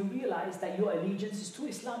 So you realize that your allegiance is to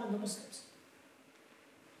Islam and the Muslims.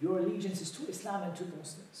 Your allegiance is to Islam and to the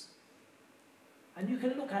Muslims. And you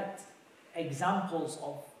can look at examples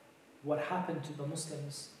of what happened to the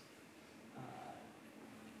Muslims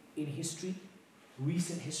in history,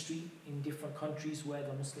 recent history in different countries where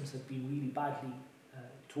the Muslims have been really badly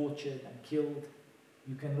tortured and killed.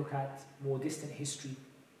 You can look at more distant history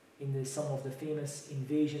in some of the famous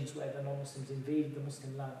invasions where the non-Muslims invaded the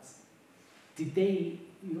Muslim lands. Did they,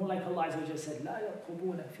 like Allah Azza wa Jalla said, لا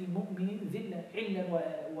يرقبون في مؤمن ذلة إلا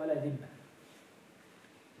ولا ذمة.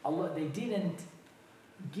 Allah, they didn't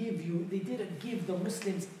give the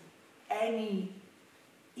Muslims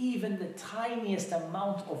even the tiniest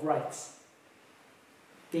amount of rights.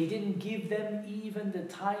 They didn't give them even the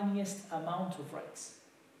tiniest amount of rights.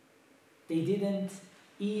 They didn't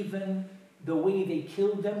even, the way they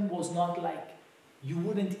killed them was not like, you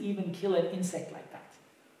wouldn't even kill an insect like that.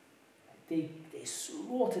 They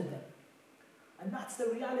slaughtered them. And that's the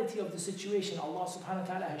reality of the situation. Allah subhanahu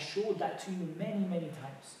wa ta'ala has showed that to you many, many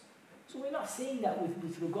times. So we're not saying that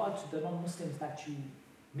with regard to the non-Muslims that you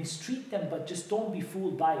mistreat them, but just don't be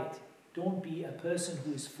fooled by it. Don't be a person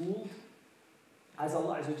who is fooled. As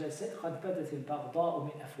Allah Azza wa Jalla said, قَدْ بَدَتِ الْبَغْضَاءُ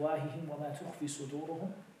مِنْ أَفْوَاهِهِمْ وَمَا تُخْفِي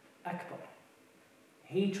صُدُورُهُم أَكْبَرُ.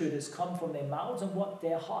 Hatred has come from their mouths, and what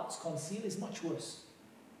their hearts conceal is much worse.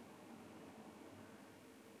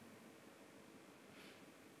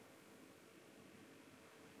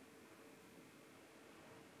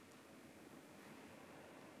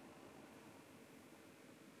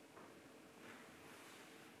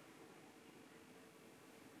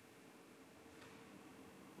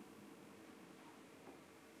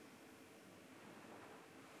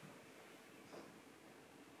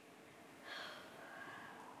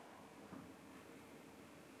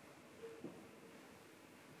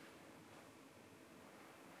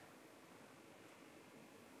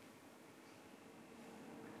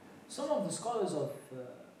 Some of the scholars of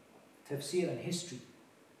Tafseer and history,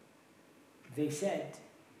 they said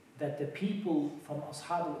that the people from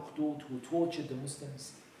Ashab al-Ukhdud who tortured the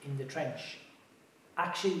Muslims in the trench,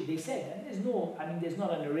 actually they said, and there's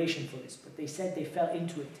not a narration for this, but they said they fell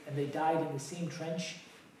into it and they died in the same trench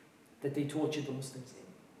that they tortured the Muslims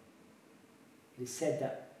in. It is said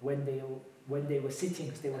that when they were sitting,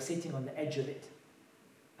 because they were sitting on the edge of it,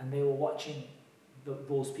 and they were watching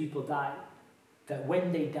those people die, that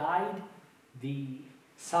when they died, the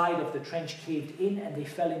side of the trench caved in and they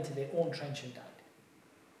fell into their own trench and died.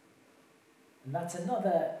 And that's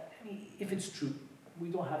another, if it's true, we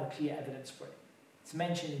don't have a clear evidence for it. It's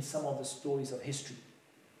mentioned in some of the stories of history.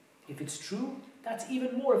 If it's true, that's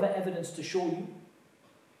even more of an evidence to show you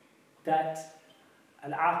that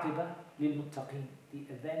al-aqiba lil-muttaqin, the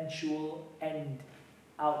eventual end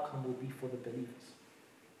outcome will be for the believers.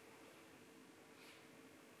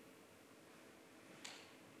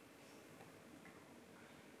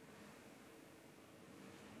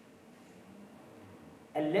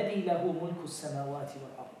 الذي له ملك السماوات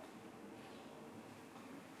والأرض.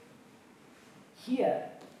 Here,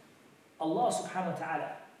 Allah subhanahu wa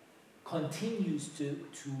ta'ala continues to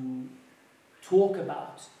talk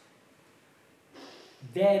about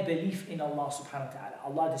their belief in Allah subhanahu wa ta'ala.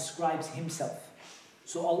 Allah describes Himself.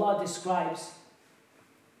 So Allah describes,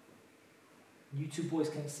 you two boys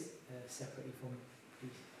can sit separately for me,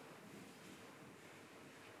 please.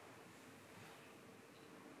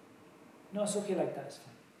 No, it's okay like that, it's fine.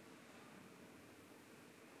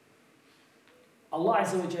 Allah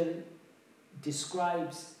Azza wa Jal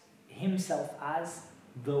describes Himself as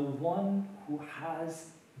the one who has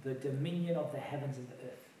the dominion of the heavens and the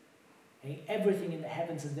earth. Okay? Everything in the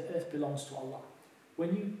heavens and the earth belongs to Allah.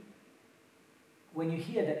 When you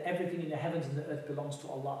hear that everything in the heavens and the earth belongs to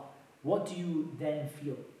Allah, what do you then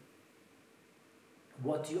feel?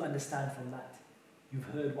 What do you understand from that? You've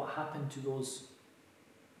heard what happened to those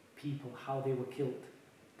people, how they were killed.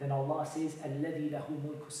 Then Allah says, الَّذِي لَهُ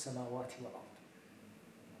مُلْكُ السَّمَاوَاتِ وَالْأَرْضِ.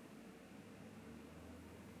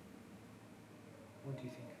 What do you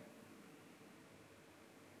think?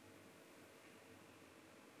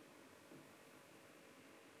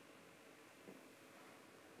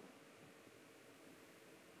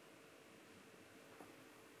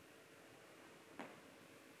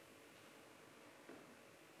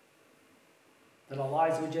 That Allah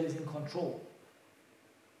Azza wa Jal is in control.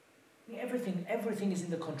 Everything is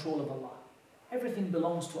in the control of Allah. Everything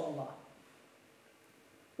belongs to Allah.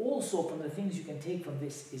 Also, from the things you can take from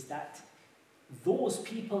this is that those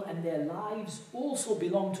people and their lives also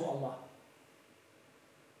belong to Allah.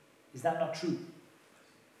 Is that not true?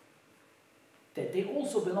 That they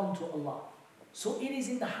also belong to Allah. So it is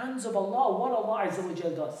in the hands of Allah what Allah Azza wa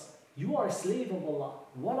Jal does. You are a slave of Allah.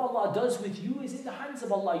 What Allah does with you is in the hands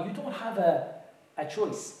of Allah. You don't have a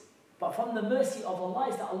choice. But from the mercy of Allah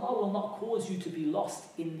is that Allah will not cause you to be lost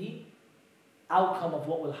in the outcome of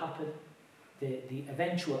what will happen, the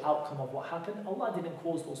eventual outcome of what happened. Allah didn't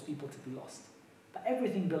cause those people to be lost. But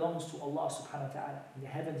everything belongs to Allah subhanahu wa ta'ala, in the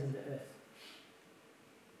heavens and the earth.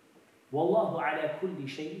 Wallahu ala kulli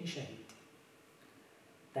shay'in shaheed.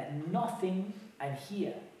 That nothing, and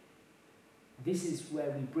here, this is where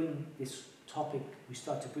we bring this topic, we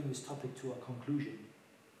start to bring this topic to a conclusion.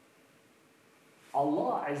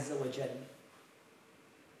 Allah Azza wa Jal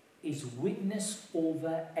is witness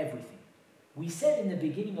over everything. We said in the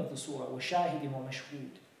beginning of the surah, وَشَاهِدٍ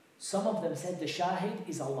وَمَشْهُودٍ. Some of them said the shahid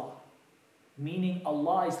is Allah, meaning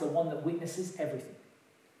Allah is the one that witnesses everything.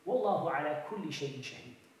 وَاللَّهُ عَلَى كُلِّ شَيْءٍ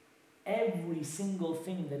شَهِيدٍ. Every single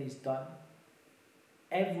thing that is done,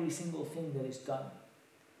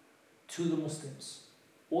 to the Muslims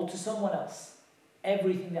or to someone else,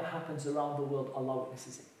 everything that happens around the world, Allah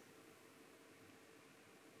witnesses it.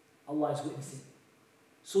 Allah is witnessing.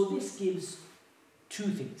 So this gives two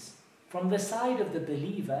things. From the side of the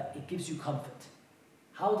believer, it gives you comfort.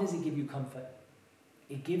 How does it give you comfort?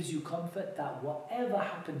 It gives you comfort that whatever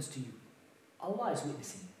happens to you, Allah is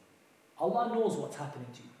witnessing. Allah knows what's happening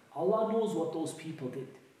to you. Allah knows what those people did.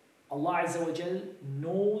 Allah Azza wa Jal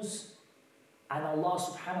knows, and Allah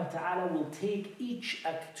subhanahu wa ta'ala will take each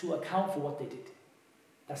to account for what they did.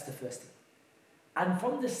 That's the first thing. And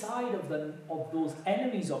from the side of those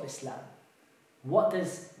enemies of Islam, what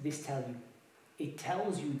does this tell you? It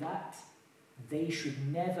tells you that they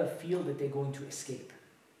should never feel that they're going to escape.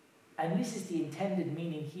 And this is the intended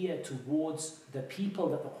meaning here towards the people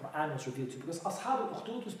that the Qur'an was revealed to. Because Ashab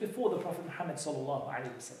al-Ukhdud was before the Prophet Muhammad sallallahu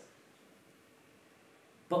alayhi wa sallam.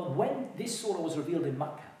 But when this surah was revealed in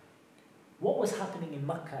Makkah, what was happening in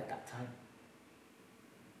Makkah at that time?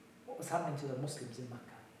 What was happening to the Muslims in Makkah?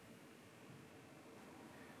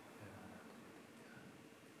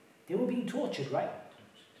 They were being tortured, right?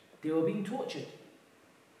 They were being tortured.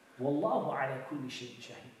 Wallahu ala kulli shay'in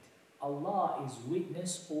shaheed. Allah is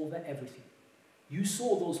witness over everything. You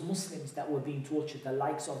saw those Muslims that were being tortured, the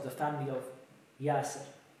likes of the family of Yasir,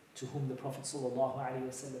 to whom the Prophet sallallahu alaihi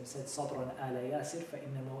wasallam said, "Sabran ala Yasir, fa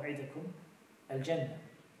inna maw'idakum al-jannah."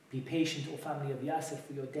 Be patient, O family of Yasir,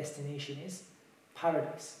 for your destination is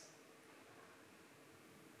paradise.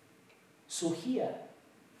 So here,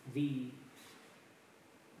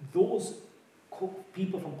 those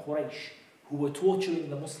people from Quraysh who were torturing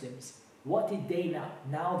the Muslims, what did they now?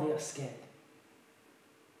 Now they are scared.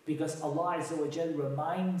 Because Allah Azza wa Jal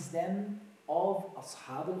reminds them of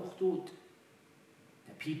Ashab al-Ukhdud,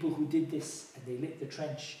 the people who did this and they lit the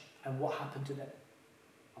trench, and what happened to them.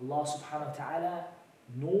 Allah subhanahu wa ta'ala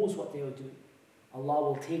knows what they were doing. Allah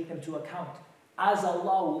will take them to account. As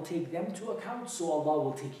Allah will take them to account, so Allah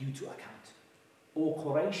will take you to account. O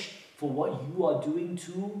Quraysh, for what you are doing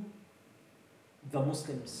to the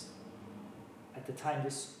Muslims. At the time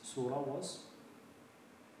this surah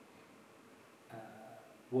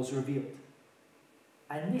was revealed.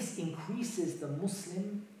 And this increases the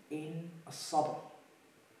Muslim in as-sabr.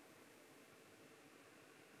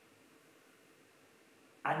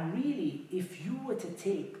 And really, if you were to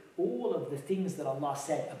take all of the things that Allah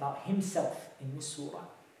said about Himself in this surah,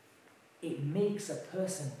 it makes a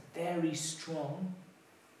person very strong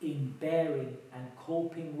in bearing and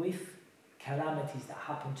coping with calamities that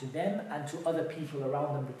happen to them and to other people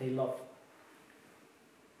around them that they love.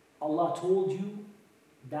 Allah told you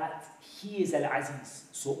that He is Al-Aziz,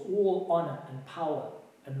 so all honor and power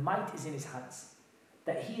and might is in His hands.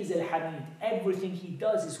 that He is Al-Hamid. Everything He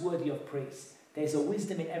does is worthy of praise. There's a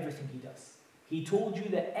wisdom in everything He does. He told you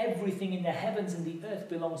that everything in the heavens and the earth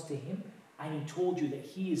belongs to Him, and He told you that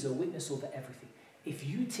He is a witness over everything. If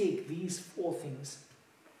you take these four things,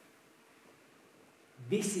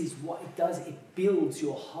 this is what it does. It builds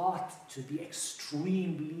your heart to be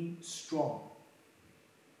extremely strong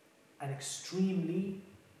and extremely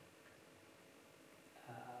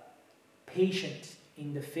patient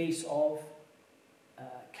in the face of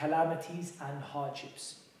calamities and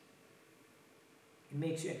hardships. It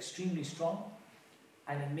makes you extremely strong,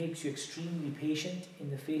 and it makes you extremely patient in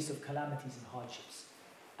the face of calamities and hardships.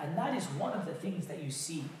 And that is one of the things that you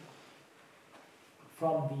see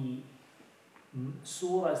from the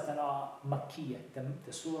surahs that are Makkiyah,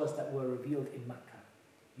 the surahs that were revealed in Makkah.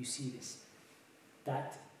 You see this,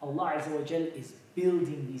 that Allah Azza wa Jal is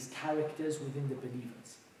building these characters within the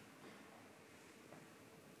believers.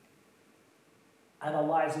 And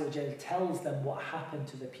Allah Azza wa Jal tells them what happened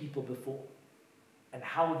to the people before and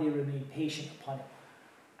how they remained patient upon it.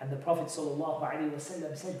 And the Prophet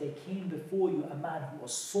ﷺ said, there came before you a man who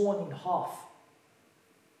was sawn in half,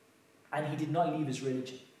 and he did not leave his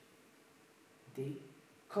religion. They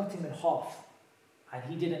cut him in half, and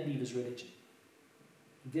he didn't leave his religion.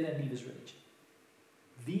 He didn't leave his religion.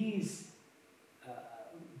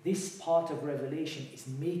 This part of revelation is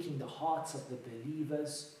making the hearts of the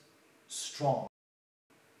believers strong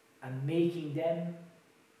and making them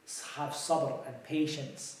have sabr and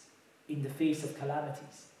patience in the face of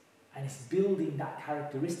calamities. And it's building that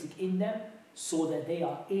characteristic in them so that they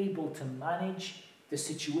are able to manage the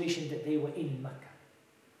situation that they were in Mecca.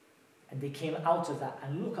 And they came out of that,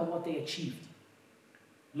 and look at what they achieved.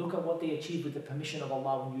 Look at what they achieved with the permission of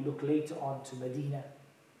Allah when you look later on to Medina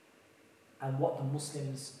and what the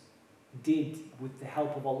Muslims did with the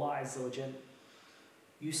help of Allah Azza wa Jal.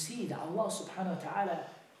 You see that Allah subhanahu wa ta'ala,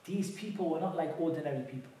 these people were not like ordinary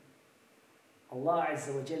people. Allah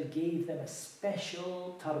Azza wa Jal gave them a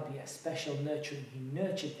special tarbiyah, a special nurturing. He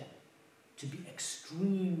nurtured them to be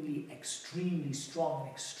extremely, extremely strong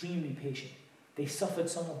and extremely patient. They suffered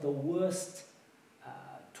some of the worst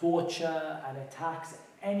torture and attacks that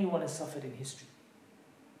anyone has suffered in history.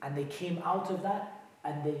 And they came out of that,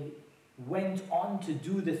 and they went on to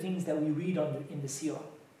do the things that we read in the seerah,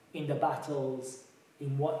 in the battles,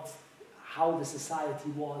 in how the society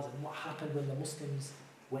was, and what happened when the Muslims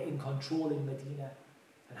were in control in Medina,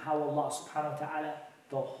 and how Allah subhanahu wa ta'ala,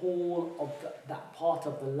 the whole of that part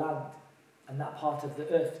of the land and that part of the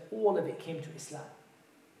earth, all of it came to Islam.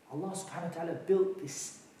 Allah subhanahu wa ta'ala built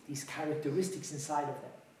these characteristics inside of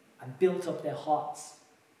them and built up their hearts.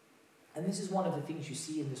 And this is one of the things you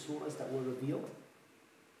see in the surahs that were revealed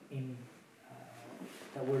in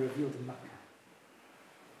Makkah.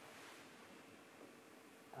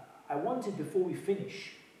 I wanted, before we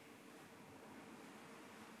finish,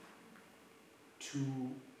 to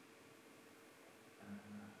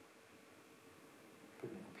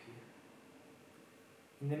bring it up here.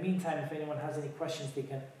 In the meantime, if anyone has any questions, they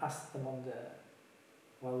can ask them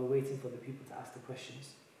while we're waiting for the people to ask the questions.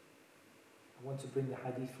 I want to bring the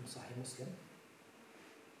hadith from Sahih Muslim.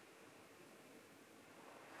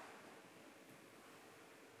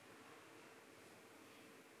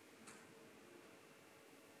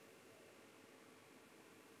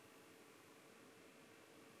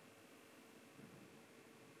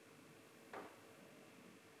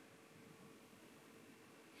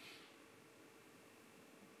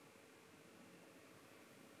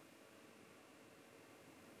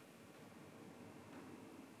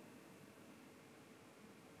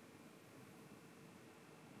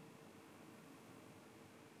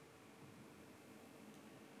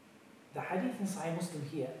 The hadith in Sahih Muslim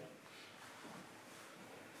here,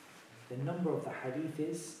 the number of the hadith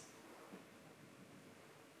is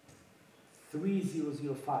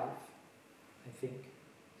 3005, I think,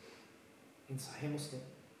 in Sahih Muslim,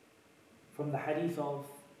 from the hadith of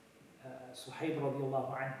Suhaib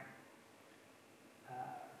radiallahu anhu.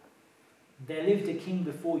 There lived a king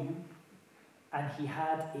before you, and he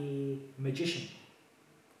had a magician.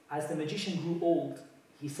 As the magician grew old,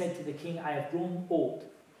 he said to the king, I have grown old.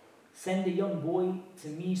 Send a young boy to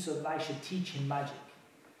me so that I should teach him magic.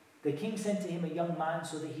 The king sent to him a young man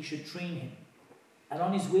so that he should train him. And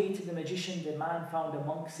on his way to the magician, the man found a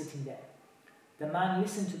monk sitting there. The man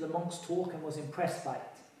listened to the monk's talk and was impressed by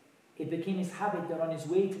it. It became his habit that on his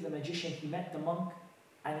way to the magician, he met the monk,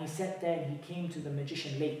 and he sat there and he came to the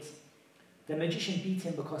magician late. The magician beat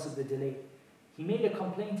him because of the delay. He made a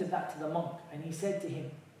complaint of that to the monk, and he said to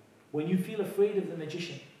him, when you feel afraid of the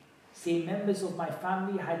magician, say, members of my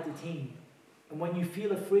family had detained me. And when you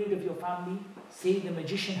feel afraid of your family, say, the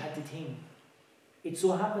magician had detained me. It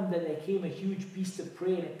so happened that there came a huge beast of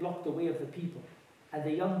prey and it blocked the way of the people. And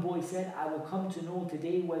the young boy said, I will come to know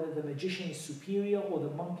today whether the magician is superior or the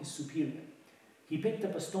monk is superior. He picked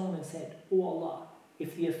up a stone and said, O Allah,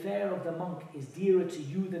 if the affair of the monk is dearer to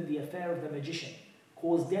you than the affair of the magician,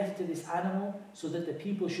 cause death to this animal so that the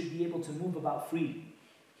people should be able to move about freely.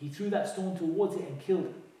 He threw that stone towards it and killed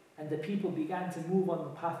it, and the people began to move on the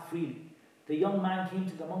path freely. The young man came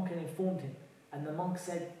to the monk and informed him, and the monk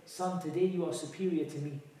said, Son, today you are superior to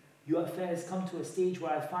me. Your affair has come to a stage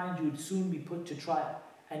where I find you would soon be put to trial,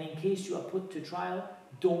 and in case you are put to trial,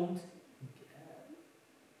 don't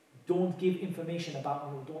give information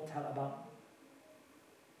about me or don't tell about me.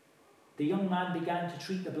 The young man began to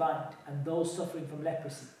treat the blind and those suffering from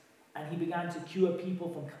leprosy, and he began to cure people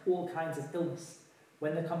from all kinds of illness.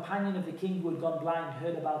 When the companion of the king who had gone blind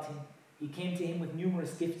heard about him, he came to him with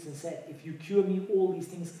numerous gifts and said, If you cure me, all these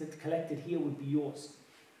things collected here would be yours.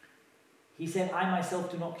 He said, I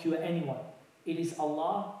myself do not cure anyone. It is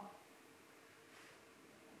Allah.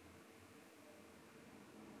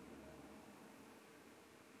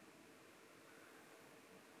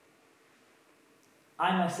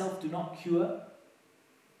 I myself do not cure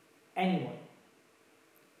anyone.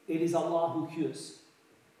 It is Allah who cures.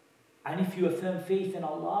 And if you affirm faith in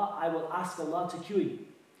Allah, I will ask Allah to cure you.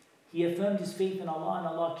 He affirmed his faith in Allah and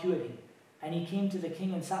Allah cured him. And he came to the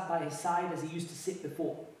king and sat by his side as he used to sit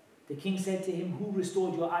before. The king said to him, Who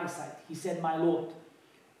restored your eyesight? He said, My Lord.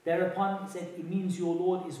 Thereupon he said, It means your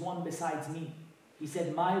Lord is one besides me. He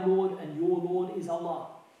said, My Lord and your Lord is Allah.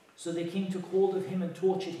 So the king took hold of him and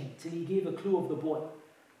tortured him till he gave a clue of the boy.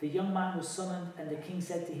 The young man was summoned and the king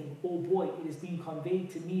said to him, O boy, it has been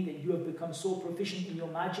conveyed to me that you have become so proficient in your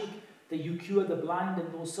magic that you cure the blind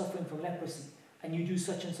and those suffering from leprosy, and you do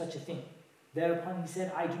such and such a thing. Thereupon he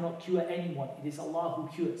said, I do not cure anyone, it is Allah who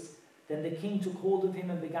cures. Then the king took hold of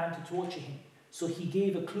him and began to torture him. So he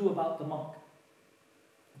gave a clue about the monk.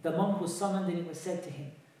 The monk was summoned and it was said to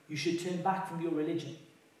him, You should turn back from your religion.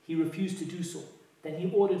 He refused to do so. Then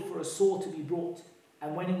he ordered for a saw to be brought.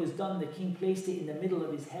 And when it was done, the king placed it in the middle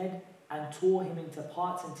of his head and tore him into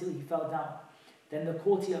parts until he fell down. Then the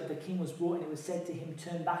courtier of the king was brought and it was said to him,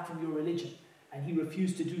 Turn back from your religion. And he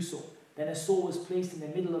refused to do so. Then a saw was placed in the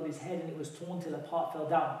middle of his head and it was torn till a part fell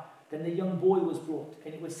down. Then the young boy was brought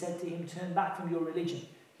and it was said to him, Turn back from your religion.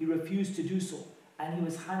 He refused to do so. And he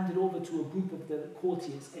was handed over to a group of the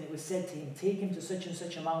courtiers and it was said to him, Take him to such and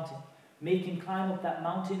such a mountain. Make him climb up that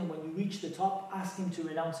mountain, and when you reach the top, ask him to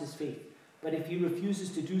renounce his faith. But if he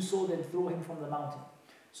refuses to do so, then throw him from the mountain.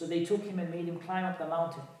 So they took him and made him climb up the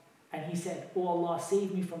mountain. And he said, O Allah,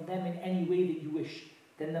 save me from them in any way that you wish.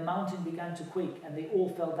 Then the mountain began to quake, and they all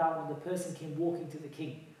fell down, and the person came walking to the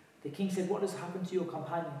king. The king said, What has happened to your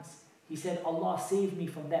companions? He said, Allah saved me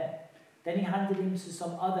from them. Then he handed him to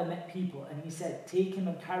some other people, and he said, Take him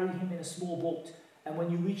and carry him in a small boat. And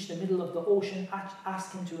when you reach the middle of the ocean,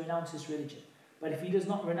 ask him to renounce his religion. But if he does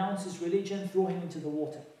not renounce his religion, throw him into the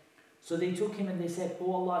water. So they took him and they said,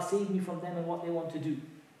 O Allah, save me from them and what they want to do.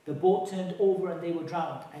 The boat turned over and they were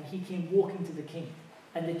drowned, and he came walking to the king.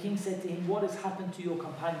 And the king said to him, What has happened to your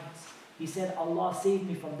companions? He said, Allah saved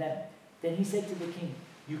me from them. Then he said to the king,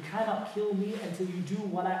 You cannot kill me until you do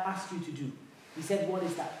what I ask you to do. He said, What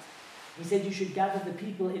is that? He said, You should gather the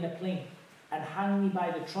people in a plain and hang me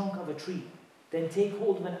by the trunk of a tree. Then take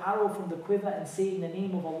hold of an arrow from the quiver and say, In the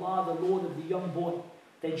name of Allah, the Lord of the young boy.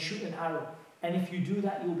 Then shoot an arrow. And if you do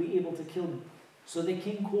that, you'll be able to kill me. So the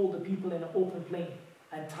king called the people in an open plain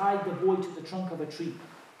and tied the boy to the trunk of a tree.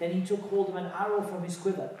 Then he took hold of an arrow from his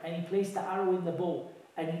quiver and he placed the arrow in the bow.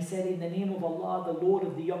 And he said, In the name of Allah, the Lord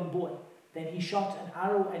of the young boy. Then he shot an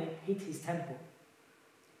arrow and it hit his temple.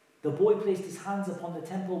 The boy placed his hands upon the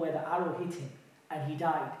temple where the arrow hit him, and he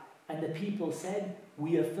died. And the people said,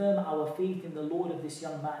 We affirm our faith in the Lord of this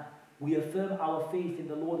young man. We affirm our faith in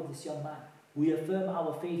the Lord of this young man. We affirm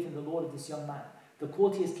our faith in the Lord of this young man. The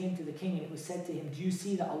courtiers came to the king and it was said to him, Do you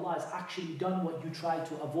see that Allah has actually done what you tried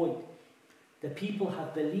to avoid? The people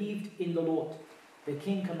have believed in the Lord. The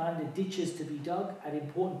king commanded ditches to be dug at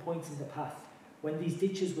important points in the path. When these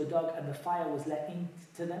ditches were dug and the fire was let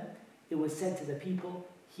into them, it was said to the people,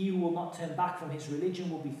 He who will not turn back from his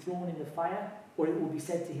religion will be thrown in the fire, or it will be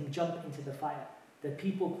said to him, Jump into the fire. The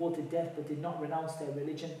people courted death but did not renounce their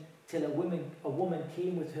religion till a woman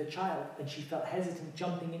came with her child, and she felt hesitant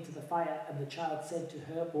jumping into the fire, and the child said to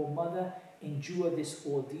her, O mother, endure this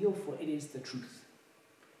ordeal, for it is the truth.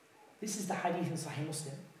 This is the hadith in Sahih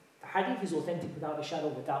Muslim. The hadith is authentic without a shadow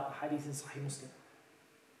of a doubt, the hadith in Sahih Muslim.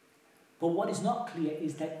 But what is not clear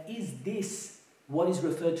is that, is this what is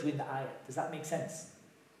referred to in the ayah? Does that make sense?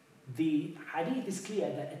 The hadith is clear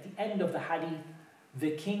that at the end of the hadith,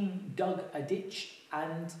 the king dug a ditch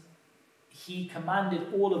and he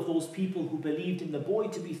commanded all of those people who believed in the boy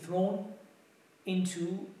to be thrown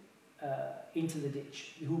into the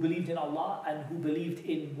ditch, who believed in Allah and who believed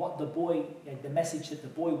in what the boy, the message that the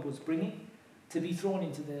boy was bringing, to be thrown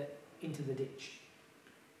into the ditch.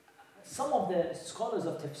 Some of the scholars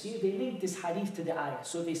of Tafseer, they linked this hadith to the ayah.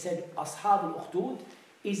 So they said, Ashab al-Ukhdud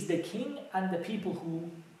is the king and the people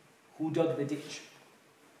who dug the ditch.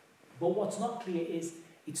 But what's not clear is,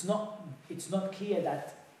 it's not clear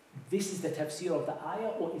that this is the tafsir of the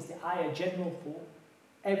ayah, or is the ayah general for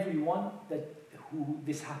everyone who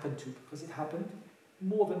this happened to, because it happened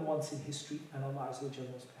more than once in history, and Allah Azza wa Jalla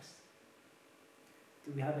knows best.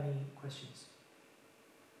 Do we have any questions?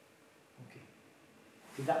 Okay.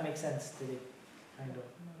 Did that make sense today? Kind of.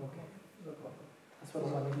 Okay. That's what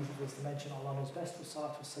Allah maybe was to mention. Allah knows best.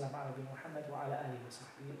 Wassalatu wassalamu ala Muhammad wa ala alihi wa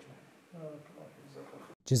sahbihi ajma'in.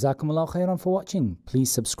 Jazakumullah khairan for watching.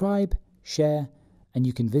 Please subscribe, share, and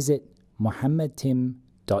you can visit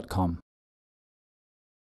muhammadtim.com.